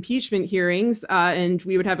for impeachment hearings, and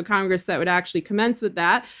we would have a Congress that would actually commence with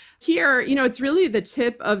that. Here, it's really the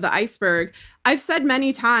tip of the iceberg. I've said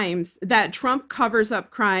many times that Trump covers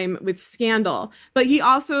up crime with scandal, but he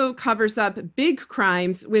also covers up big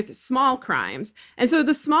crimes with small crimes. And so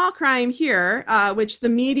the small crime here, which the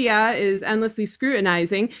media is endlessly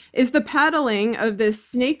scrutinizing, is the peddling of this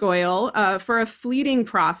snake oil for a fleeting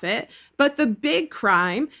profit. But the big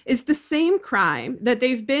crime is the same crime that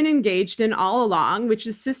they've been engaged in all along, which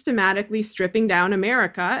is systematically stripping down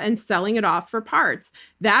America and selling it off for parts.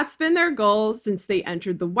 That's been their goal since they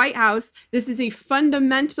entered the White House. This is a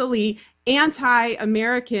fundamentally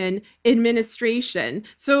anti-American administration.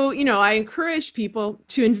 So, I encourage people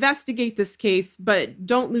to investigate this case, but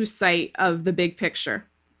don't lose sight of the big picture.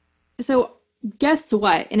 So guess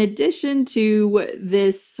what? In addition to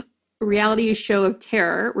this reality show of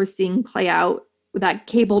terror we're seeing play out that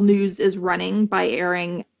cable news is running by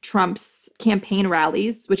airing Trump's campaign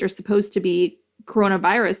rallies, which are supposed to be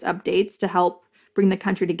coronavirus updates to help bring the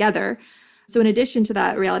country together. So in addition to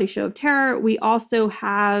that reality show of terror, we also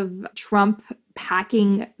have Trump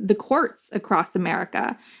packing the courts across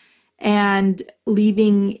America and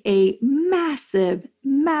leaving a massive,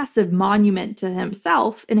 massive monument to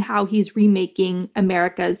himself in how he's remaking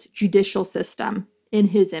America's judicial system. in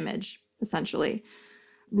his image, essentially.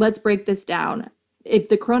 Let's break this down. If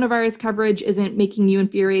the coronavirus coverage isn't making you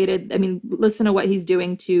infuriated, I mean, listen to what he's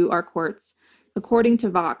doing to our courts. According to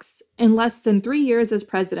Vox, in less than 3 years as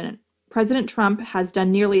president, President Trump has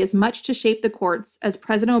done nearly as much to shape the courts as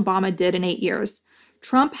President Obama did in 8 years.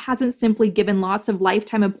 Trump hasn't simply given lots of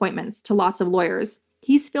lifetime appointments to lots of lawyers.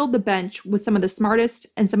 He's filled the bench with some of the smartest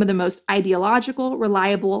and some of the most ideological,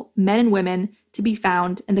 reliable men and women to be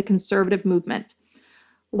found in the conservative movement.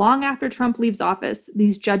 Long after Trump leaves office,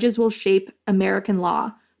 these judges will shape American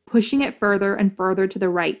law, pushing it further and further to the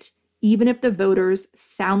right, even if the voters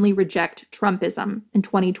soundly reject Trumpism in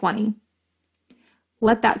 2020.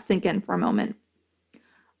 Let that sink in for a moment.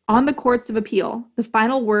 On the courts of appeal, the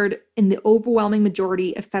final word in the overwhelming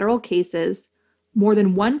majority of federal cases, more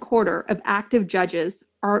than 1/4 of active judges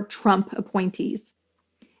are Trump appointees.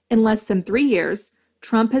 In less than 3 years,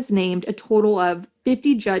 Trump has named a total of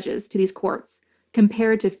 50 judges to these courts,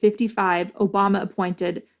 compared to 55 Obama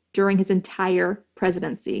appointed during his entire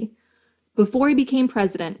presidency. Before he became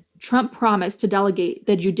president, Trump promised to delegate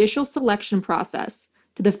the judicial selection process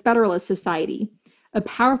to the Federalist Society, a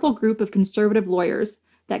powerful group of conservative lawyers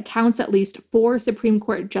that counts at least 4 Supreme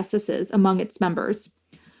Court justices among its members.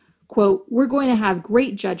 Quote, "We're going to have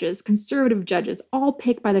great judges, conservative judges, all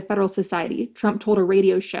picked by the Federalist Society," Trump told a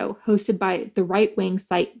radio show hosted by the right-wing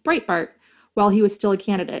site Breitbart while he was still a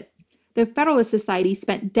candidate. The Federalist Society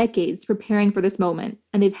spent decades preparing for this moment,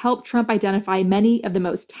 and they've helped Trump identify many of the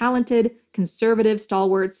most talented, conservative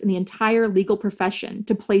stalwarts in the entire legal profession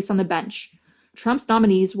to place on the bench. Trump's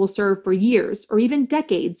nominees will serve for years or even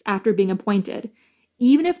decades after being appointed.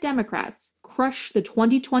 Even if Democrats crush the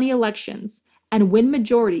 2020 elections and win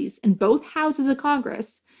majorities in both houses of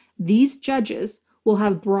Congress, these judges will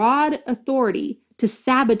have broad authority to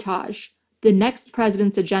sabotage the next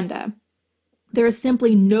president's agenda. There is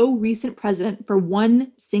simply no recent precedent for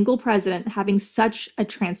one single president having such a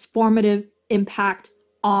transformative impact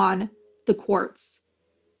on the courts.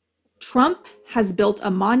 Trump has built a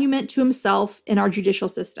monument to himself in our judicial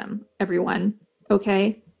system, everyone.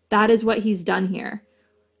 Okay? That is what he's done here.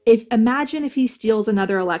 Imagine if he steals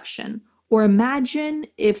another election, or imagine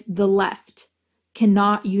if the left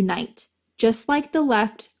cannot unite, just like the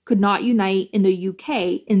left could not unite in the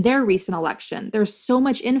UK in their recent election. There's so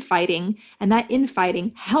much infighting, and that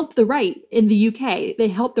infighting helped the right in the UK. They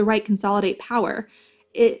helped the right consolidate power.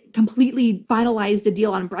 It completely finalized a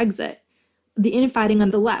deal on Brexit. The infighting on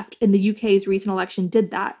the left in the UK's recent election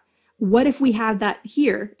did that. What if we have that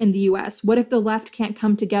here in the US? What if the left can't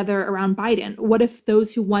come together around Biden? What if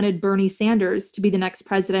those who wanted Bernie Sanders to be the next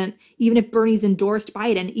president, even if Bernie's endorsed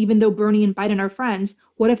Biden, even though Bernie and Biden are friends,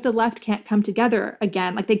 what if the left can't come together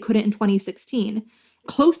again like they couldn't in 2016?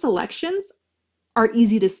 Close elections are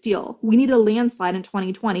easy to steal. We need a landslide in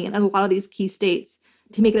 2020 in a lot of these key states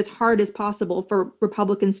to make it as hard as possible for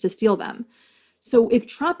Republicans to steal them. So if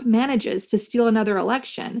Trump manages to steal another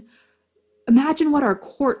election, imagine what our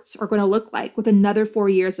courts are going to look like with another 4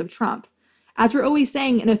 years of Trump. As we're always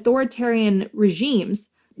saying, in authoritarian regimes,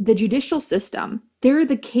 the judicial system, they're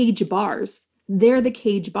the cage bars. They're the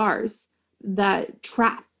cage bars that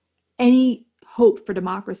trap any hope for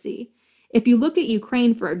democracy. If you look at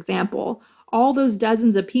Ukraine, for example, all those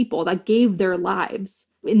dozens of people that gave their lives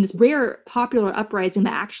in this rare popular uprising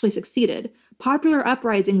that actually succeeded. Popular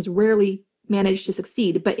uprisings rarely managed to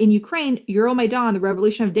succeed, but in Ukraine, Euromaidan, the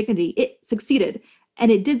Revolution of Dignity, it succeeded.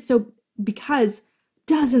 And it did so because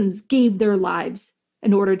dozens gave their lives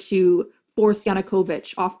in order to force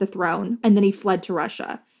Yanukovych off the throne, and then he fled to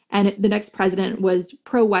Russia. And the next president was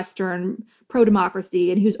pro-Western,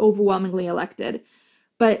 pro-democracy, and he was overwhelmingly elected.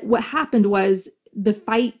 But what happened was the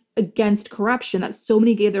fight against corruption that so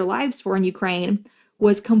many gave their lives for in Ukraine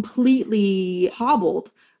was completely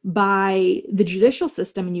hobbled by the judicial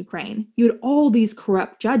system in Ukraine. You had all these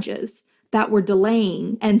corrupt judges that were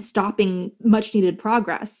delaying and stopping much needed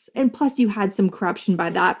progress. And plus you had some corruption by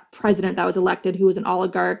that president that was elected who was an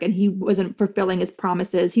oligarch, and he wasn't fulfilling his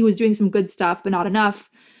promises. He was doing some good stuff, but not enough.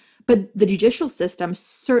 But the judicial system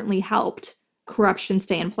certainly helped corruption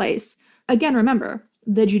stay in place. Again, remember,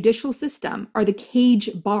 the judicial system are the cage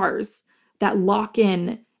bars that lock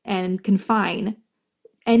in and confine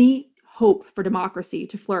any hope for democracy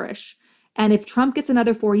to flourish. And if Trump gets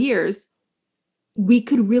another 4 years, we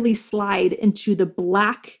could really slide into the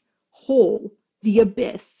black hole, the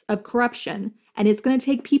abyss of corruption. And it's going to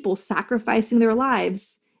take people sacrificing their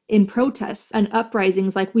lives in protests and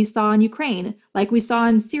uprisings like we saw in Ukraine, like we saw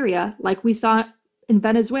in Syria, like we saw in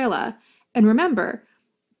Venezuela. And remember,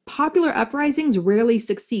 popular uprisings rarely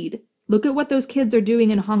succeed. Look at what those kids are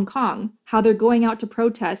doing in Hong Kong, how they're going out to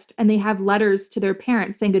protest and they have letters to their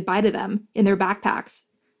parents saying goodbye to them in their backpacks.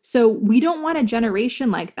 So we don't want a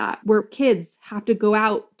generation like that where kids have to go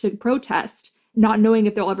out to protest, not knowing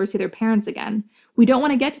if they'll ever see their parents again. We don't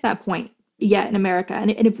want to get to that point yet in America.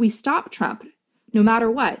 And if we stop Trump, no matter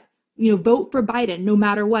what, vote for Biden, no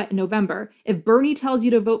matter what, in November. If Bernie tells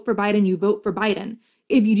you to vote for Biden, you vote for Biden.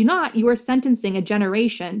 If you do not, you are sentencing a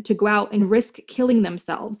generation to go out and risk killing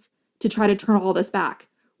themselves to try to turn all this back.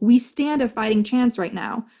 We stand a fighting chance right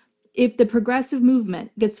now. If the progressive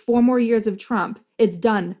movement gets 4 more years of Trump, it's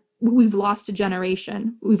done. We've lost a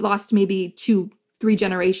generation. We've lost maybe 2-3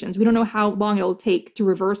 generations. We don't know how long it will take to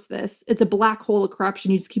reverse this. It's a black hole of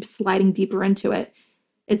corruption. You just keep sliding deeper into it.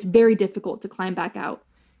 It's very difficult to climb back out.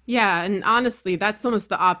 Yeah, and honestly, that's almost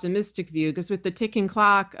the optimistic view, because with the ticking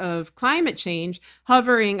clock of climate change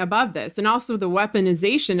hovering above this, and also the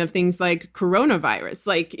weaponization of things like coronavirus,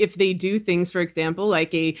 like if they do things, for example,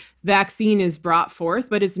 like a vaccine is brought forth,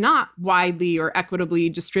 but it's not widely or equitably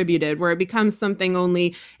distributed, where it becomes something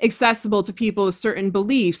only accessible to people with certain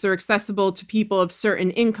beliefs or accessible to people of certain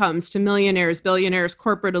incomes, to millionaires, billionaires,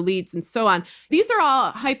 corporate elites, and so on. These are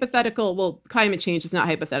all hypothetical. Well, climate change is not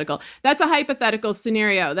hypothetical. That's a hypothetical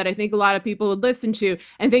scenario that I think a lot of people would listen to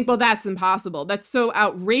and think, well, that's impossible. That's so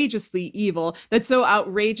outrageously evil. That's so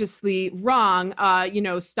outrageously wrong.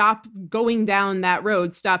 Stop going down that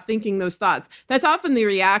road. Stop thinking those thoughts. That's often the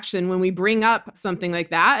reaction when we bring up something like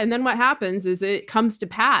that. And then what happens is it comes to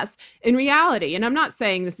pass in reality. And I'm not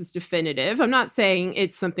saying this is definitive. I'm not saying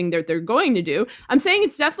it's something that they're going to do. I'm saying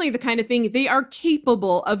it's definitely the kind of thing they are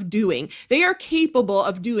capable of doing. They are capable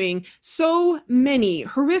of doing so many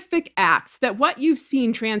horrific acts that what you've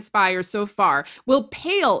seen transpire so far will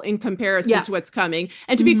pale in comparison to what's coming.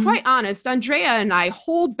 And to be quite honest, Andrea and I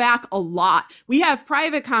hold back a lot. We have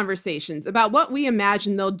private conversations about what we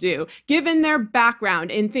imagine they'll do, given their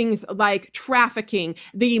background in things like trafficking,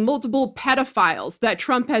 the multiple pedophiles that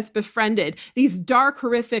Trump has befriended, these dark,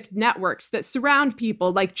 horrific networks that surround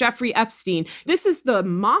people like Jeffrey Epstein. This is the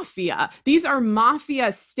mafia. These are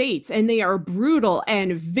mafia states, and they are brutal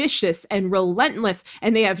and vicious and relentless,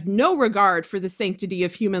 and they have no regard for the sanctity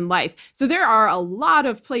of human life. So there are a lot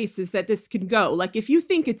of places that this could go. Like, if you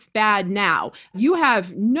think it's bad now, you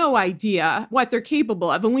have no idea what they're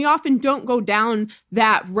capable of. And we often don't go down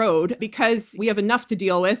that road because we have enough to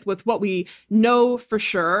deal with what we know for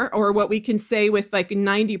sure, or what we can say with like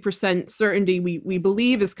 90% certainty we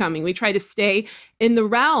believe is coming. We try to stay in the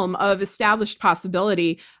realm of established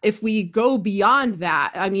possibility. If we go beyond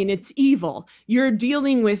that, I mean, it's evil. You're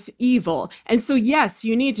dealing with evil. And so, yes,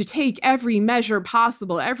 you need to take every measure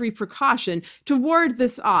possible, every precaution to ward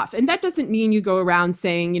this off. And that doesn't mean you go around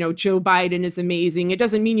saying, Joe Biden is amazing. It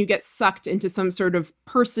doesn't mean you get sucked into some sort of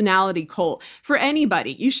personality cult. For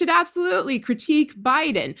anybody, you should absolutely critique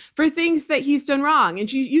Biden for things that he's done wrong.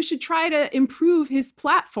 And you should try to improve his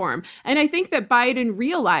platform. And I think that Biden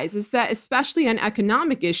realizes that, especially on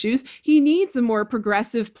economic issues, he needs a more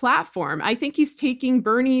progressive platform. I think he's taking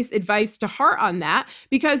Bernie's advice to heart on that,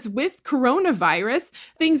 because with coronavirus,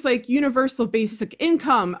 things like universal basic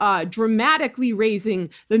income, dramatically raising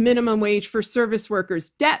the minimum wage for service workers,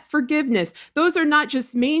 debt forgiveness, those are not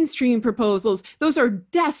just mainstream proposals. Those are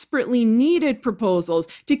desperately needed proposals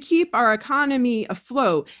to keep our economy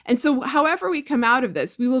afloat. And so however we come out of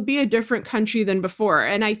this, we will be a different country than before.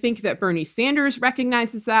 And I think that Bernie Sanders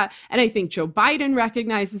recognizes that. And I think Joe Biden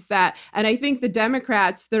recognizes that. And I think the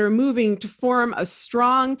Democrats that are moving to form a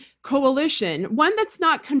strong coalition, one that's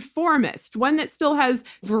not conformist, one that still has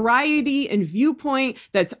variety and viewpoint,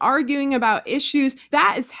 that's arguing about issues,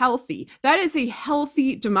 that is healthy. That is a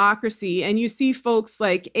healthy democracy. And you see folks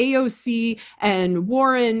like AOC and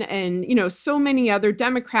Warren and, so many other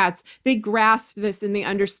Democrats, they grasp this and they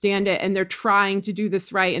understand it, and they're trying to do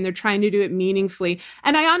this right, and they're trying to do it meaningfully.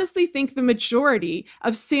 And I honestly think the majority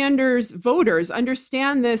of Sanders voters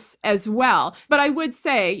understand this as well. But I would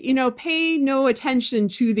say, pay no attention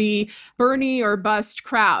to the Bernie or bust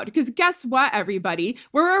crowd, because guess what, everybody?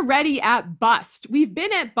 We're already at bust. We've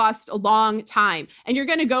been at bust a long time, and you're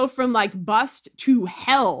going to go from like bust to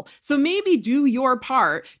hell. So maybe do your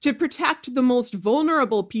part to protect the most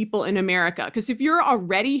vulnerable people in America, because if you're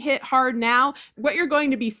already hit hard now, what you're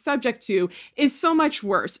going to be subject to is so much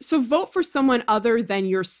worse. So vote for someone other than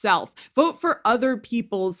yourself. Vote for other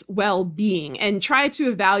people's well-being and try to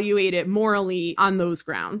evaluate it morally on those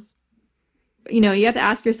grounds. You have to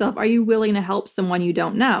ask yourself, are you willing to help someone you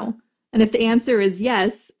don't know? And if the answer is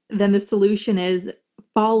yes, then the solution is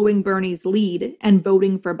following Bernie's lead and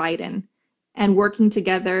voting for Biden and working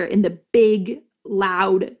together in the big,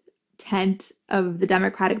 loud tent of the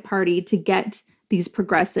Democratic Party to get these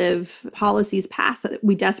progressive policies passed that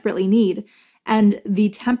we desperately need. And the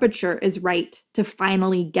temperature is right to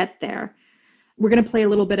finally get there. We're going to play a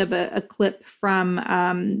little bit of a clip from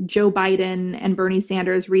Joe Biden and Bernie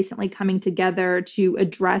Sanders recently coming together to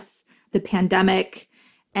address the pandemic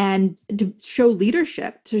and to show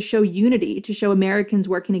leadership, to show unity, to show Americans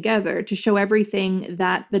working together, to show everything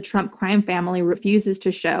that the Trump crime family refuses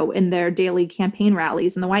to show in their daily campaign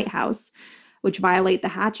rallies in the White House, which violate the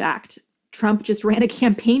Hatch Act. Trump just ran a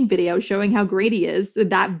campaign video showing how great he is.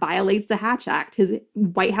 That violates the Hatch Act. His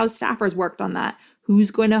White House staffers worked on that.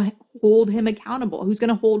 Who's going to hold him accountable? Who's going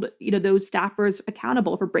to hold, those staffers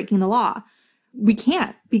accountable for breaking the law? We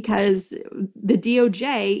can't, because the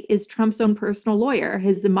DOJ is Trump's own personal lawyer,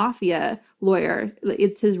 his mafia lawyer.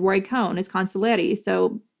 It's his Roy Cohn, his consigliere.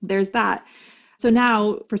 So there's that. So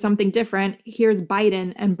now for something different, here's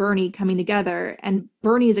Biden and Bernie coming together, and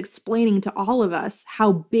Bernie is explaining to all of us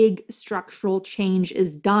how big structural change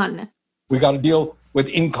is done. We got to deal with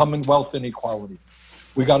income and wealth inequality.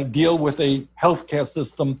 We got to deal with a healthcare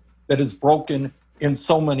system that is broken in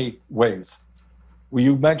so many ways.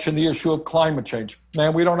 You mentioned the issue of climate change.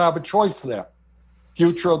 Man, we don't have a choice there.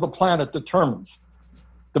 Future of the planet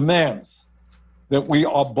demands that we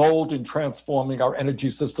are bold in transforming our energy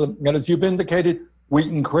system. And as you've indicated, we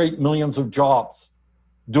can create millions of jobs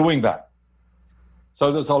doing that.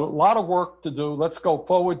 So there's a lot of work to do. Let's go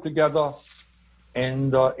forward together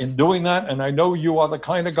and in doing that. And I know you are the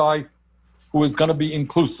kind of guy who is going to be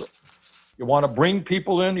inclusive. You want to bring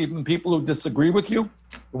people in, even people who disagree with you.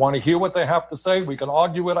 You want to hear what they have to say. We can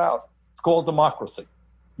argue it out. It's called democracy.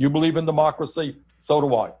 You believe in democracy, so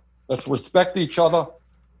do I. Let's respect each other.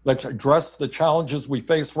 Let's address the challenges we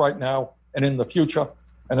face right now and in the future.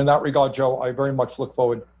 And in that regard, Joe, I very much look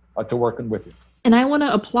forward to working with you. And I want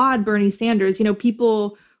to applaud Bernie Sanders.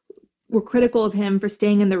 People were critical of him for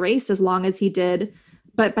staying in the race as long as he did.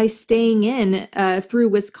 But by staying in through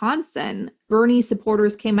Wisconsin, Bernie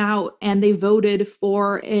supporters came out and they voted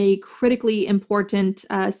for a critically important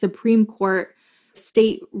Supreme Court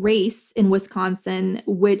state race in Wisconsin,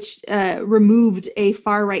 which removed a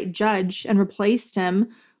far-right judge and replaced him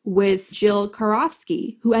with Jill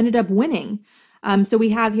Karofsky, who ended up winning. So we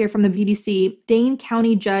have here from the BBC, Dane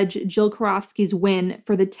County Judge Jill Karofsky's win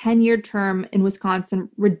for the 10-year term in Wisconsin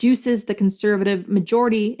reduces the conservative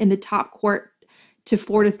majority in the top court to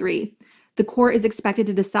 4-3. The court is expected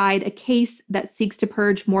to decide a case that seeks to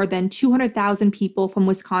purge more than 200,000 people from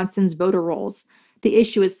Wisconsin's voter rolls. The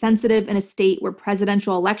issue is sensitive in a state where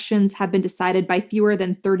presidential elections have been decided by fewer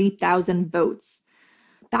than 30,000 votes.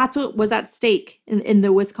 That's what was at stake in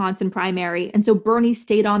the Wisconsin primary. And so Bernie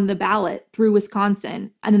stayed on the ballot through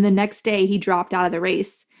Wisconsin. And then the next day he dropped out of the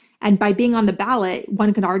race. And by being on the ballot,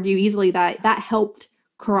 one could argue easily that helped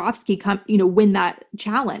Karofsky win that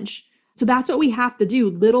challenge. So that's what we have to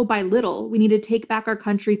do little by little. We need to take back our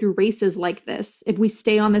country through races like this. If we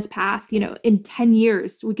stay on this path, in 10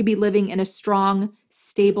 years, we could be living in a strong,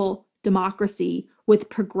 stable democracy with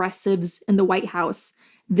progressives in the White House.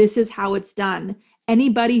 This is how it's done.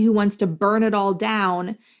 Anybody who wants to burn it all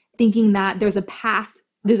down, thinking that there's a path,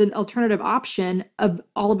 there's an alternative option of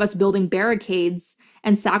all of us building barricades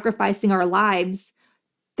and sacrificing our lives,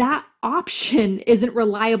 that option isn't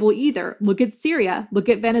reliable either. Look at Syria, look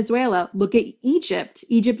at Venezuela, look at Egypt.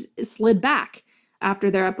 Egypt slid back after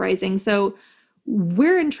their uprising. So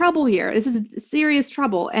we're in trouble here. This is serious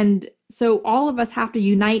trouble. And so all of us have to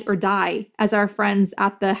unite or die, as our friends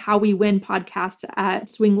at the How We Win podcast at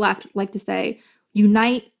Swing Left like to say,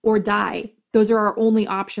 unite or die. Those are our only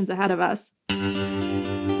options ahead of us.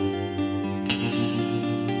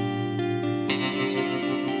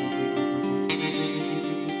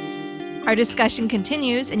 Our discussion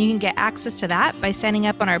continues, and you can get access to that by signing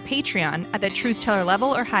up on our Patreon at the Truth Teller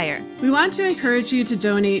level or higher. We want to encourage you to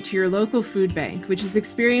donate to your local food bank, which is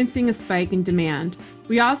experiencing a spike in demand.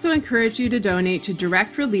 We also encourage you to donate to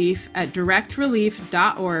Direct Relief at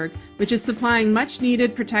directrelief.org, which is supplying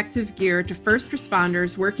much-needed protective gear to first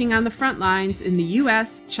responders working on the front lines in the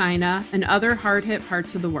U.S., China, and other hard-hit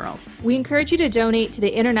parts of the world. We encourage you to donate to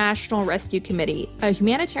the International Rescue Committee, a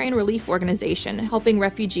humanitarian relief organization helping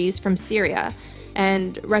refugees from Syria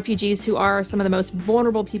and refugees who are some of the most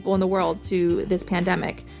vulnerable people in the world to this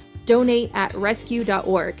pandemic. Donate at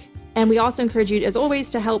rescue.org. And we also encourage you, as always,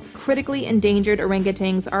 to help critically endangered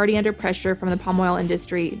orangutans already under pressure from the palm oil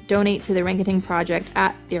industry. Donate to the Orangutan Project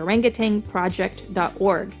at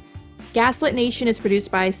theorangutanproject.org. Gaslit Nation is produced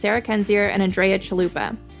by Sarah Kenzier and Andrea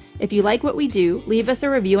Chalupa. If you like what we do, leave us a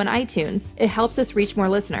review on iTunes. It helps us reach more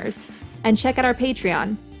listeners. And check out our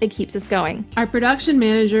Patreon. It keeps us going. Our production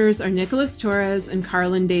managers are Nicholas Torres and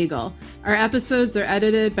Carlin Daigle. Our episodes are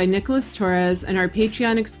edited by Nicholas Torres, and our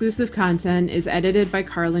Patreon exclusive content is edited by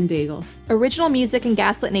Carlin Daigle. Original music in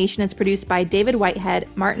Gaslit Nation is produced by David Whitehead,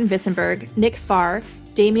 Martin Vissenberg, Nick Farr,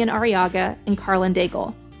 Damian Arriaga, and Carlin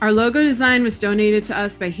Daigle. Our logo design was donated to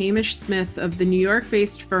us by Hamish Smith of the New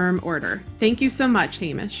York-based firm Order. Thank you so much,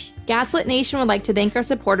 Hamish. Gaslit Nation would like to thank our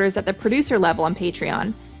supporters at the producer level on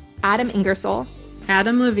Patreon: Adam Ingersoll,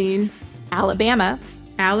 Adam Levine, Alabama,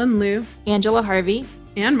 Alan Liu, Angela Harvey,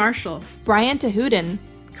 and Marshall, Brian Tahuden,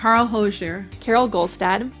 Carl Hosier, Carol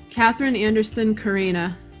Golstad, Catherine Anderson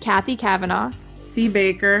Carina, Kathy Kavanaugh, C.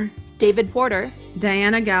 Baker, David Porter,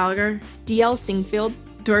 Diana Gallagher, D.L. Singfield,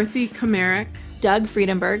 Dorothy Komarick, Doug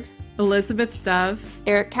Friedenberg, Elizabeth Dove,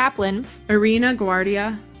 Eric Kaplan, Irina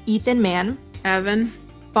Guardia, Ethan Mann, Evan,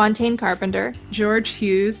 Fontaine Carpenter, George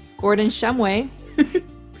Hughes, Gordon Shumway,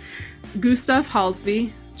 Gustav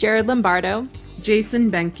Halsby, Jared Lombardo,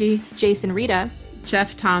 Jason Benke, Jason Rita,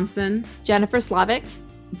 Jeff Thompson, Jennifer Slavic,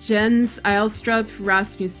 Jens Eilstrup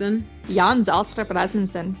Rasmussen. Jan Zalstrup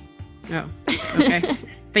Rasmussen. Oh, okay.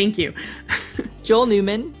 Thank you. Joel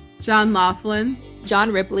Newman, John Laughlin,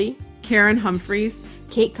 John Ripley, Karen Humphreys,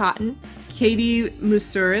 Kate Cotton, Katie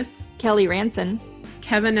Musuris, Kelly Ranson,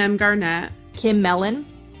 Kevin M. Garnett, Kim Mellon,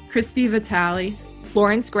 Christy Vitale,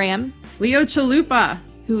 Lawrence Graham, Leo Chalupa.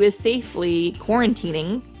 who is safely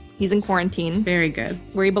quarantining. He's in quarantine. Very good.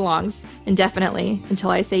 Where he belongs, indefinitely, until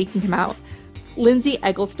I say he can come out. Lindsay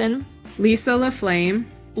Eggleston, Lisa LaFlame,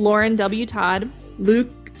 Lauren W. Todd,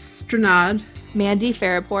 Luke Stranad, Mandy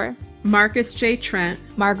Farrapore, Marcus J. Trent,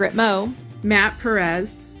 Margaret Moe, Matt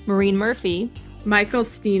Perez, Maureen Murphy, Michael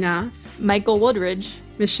Steenoff, Michael Woodridge,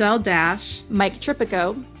 Michelle Dash, Mike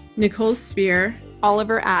Tripico, Nicole Spear,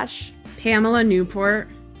 Oliver Ash, Pamela Newport,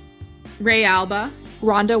 Ray Alba,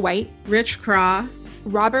 Rhonda White, Rich Craw,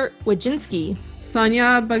 Robert Wojcinski,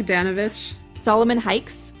 Sonia Bogdanovich, Solomon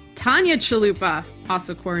Hikes, Tanya Chalupa,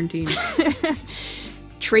 also quarantined,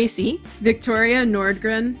 Tracy, Victoria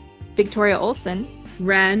Nordgren, Victoria Olson,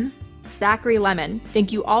 Ren, Zachary Lemon.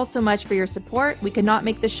 Thank you all so much for your support. We could not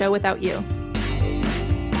make the show without you.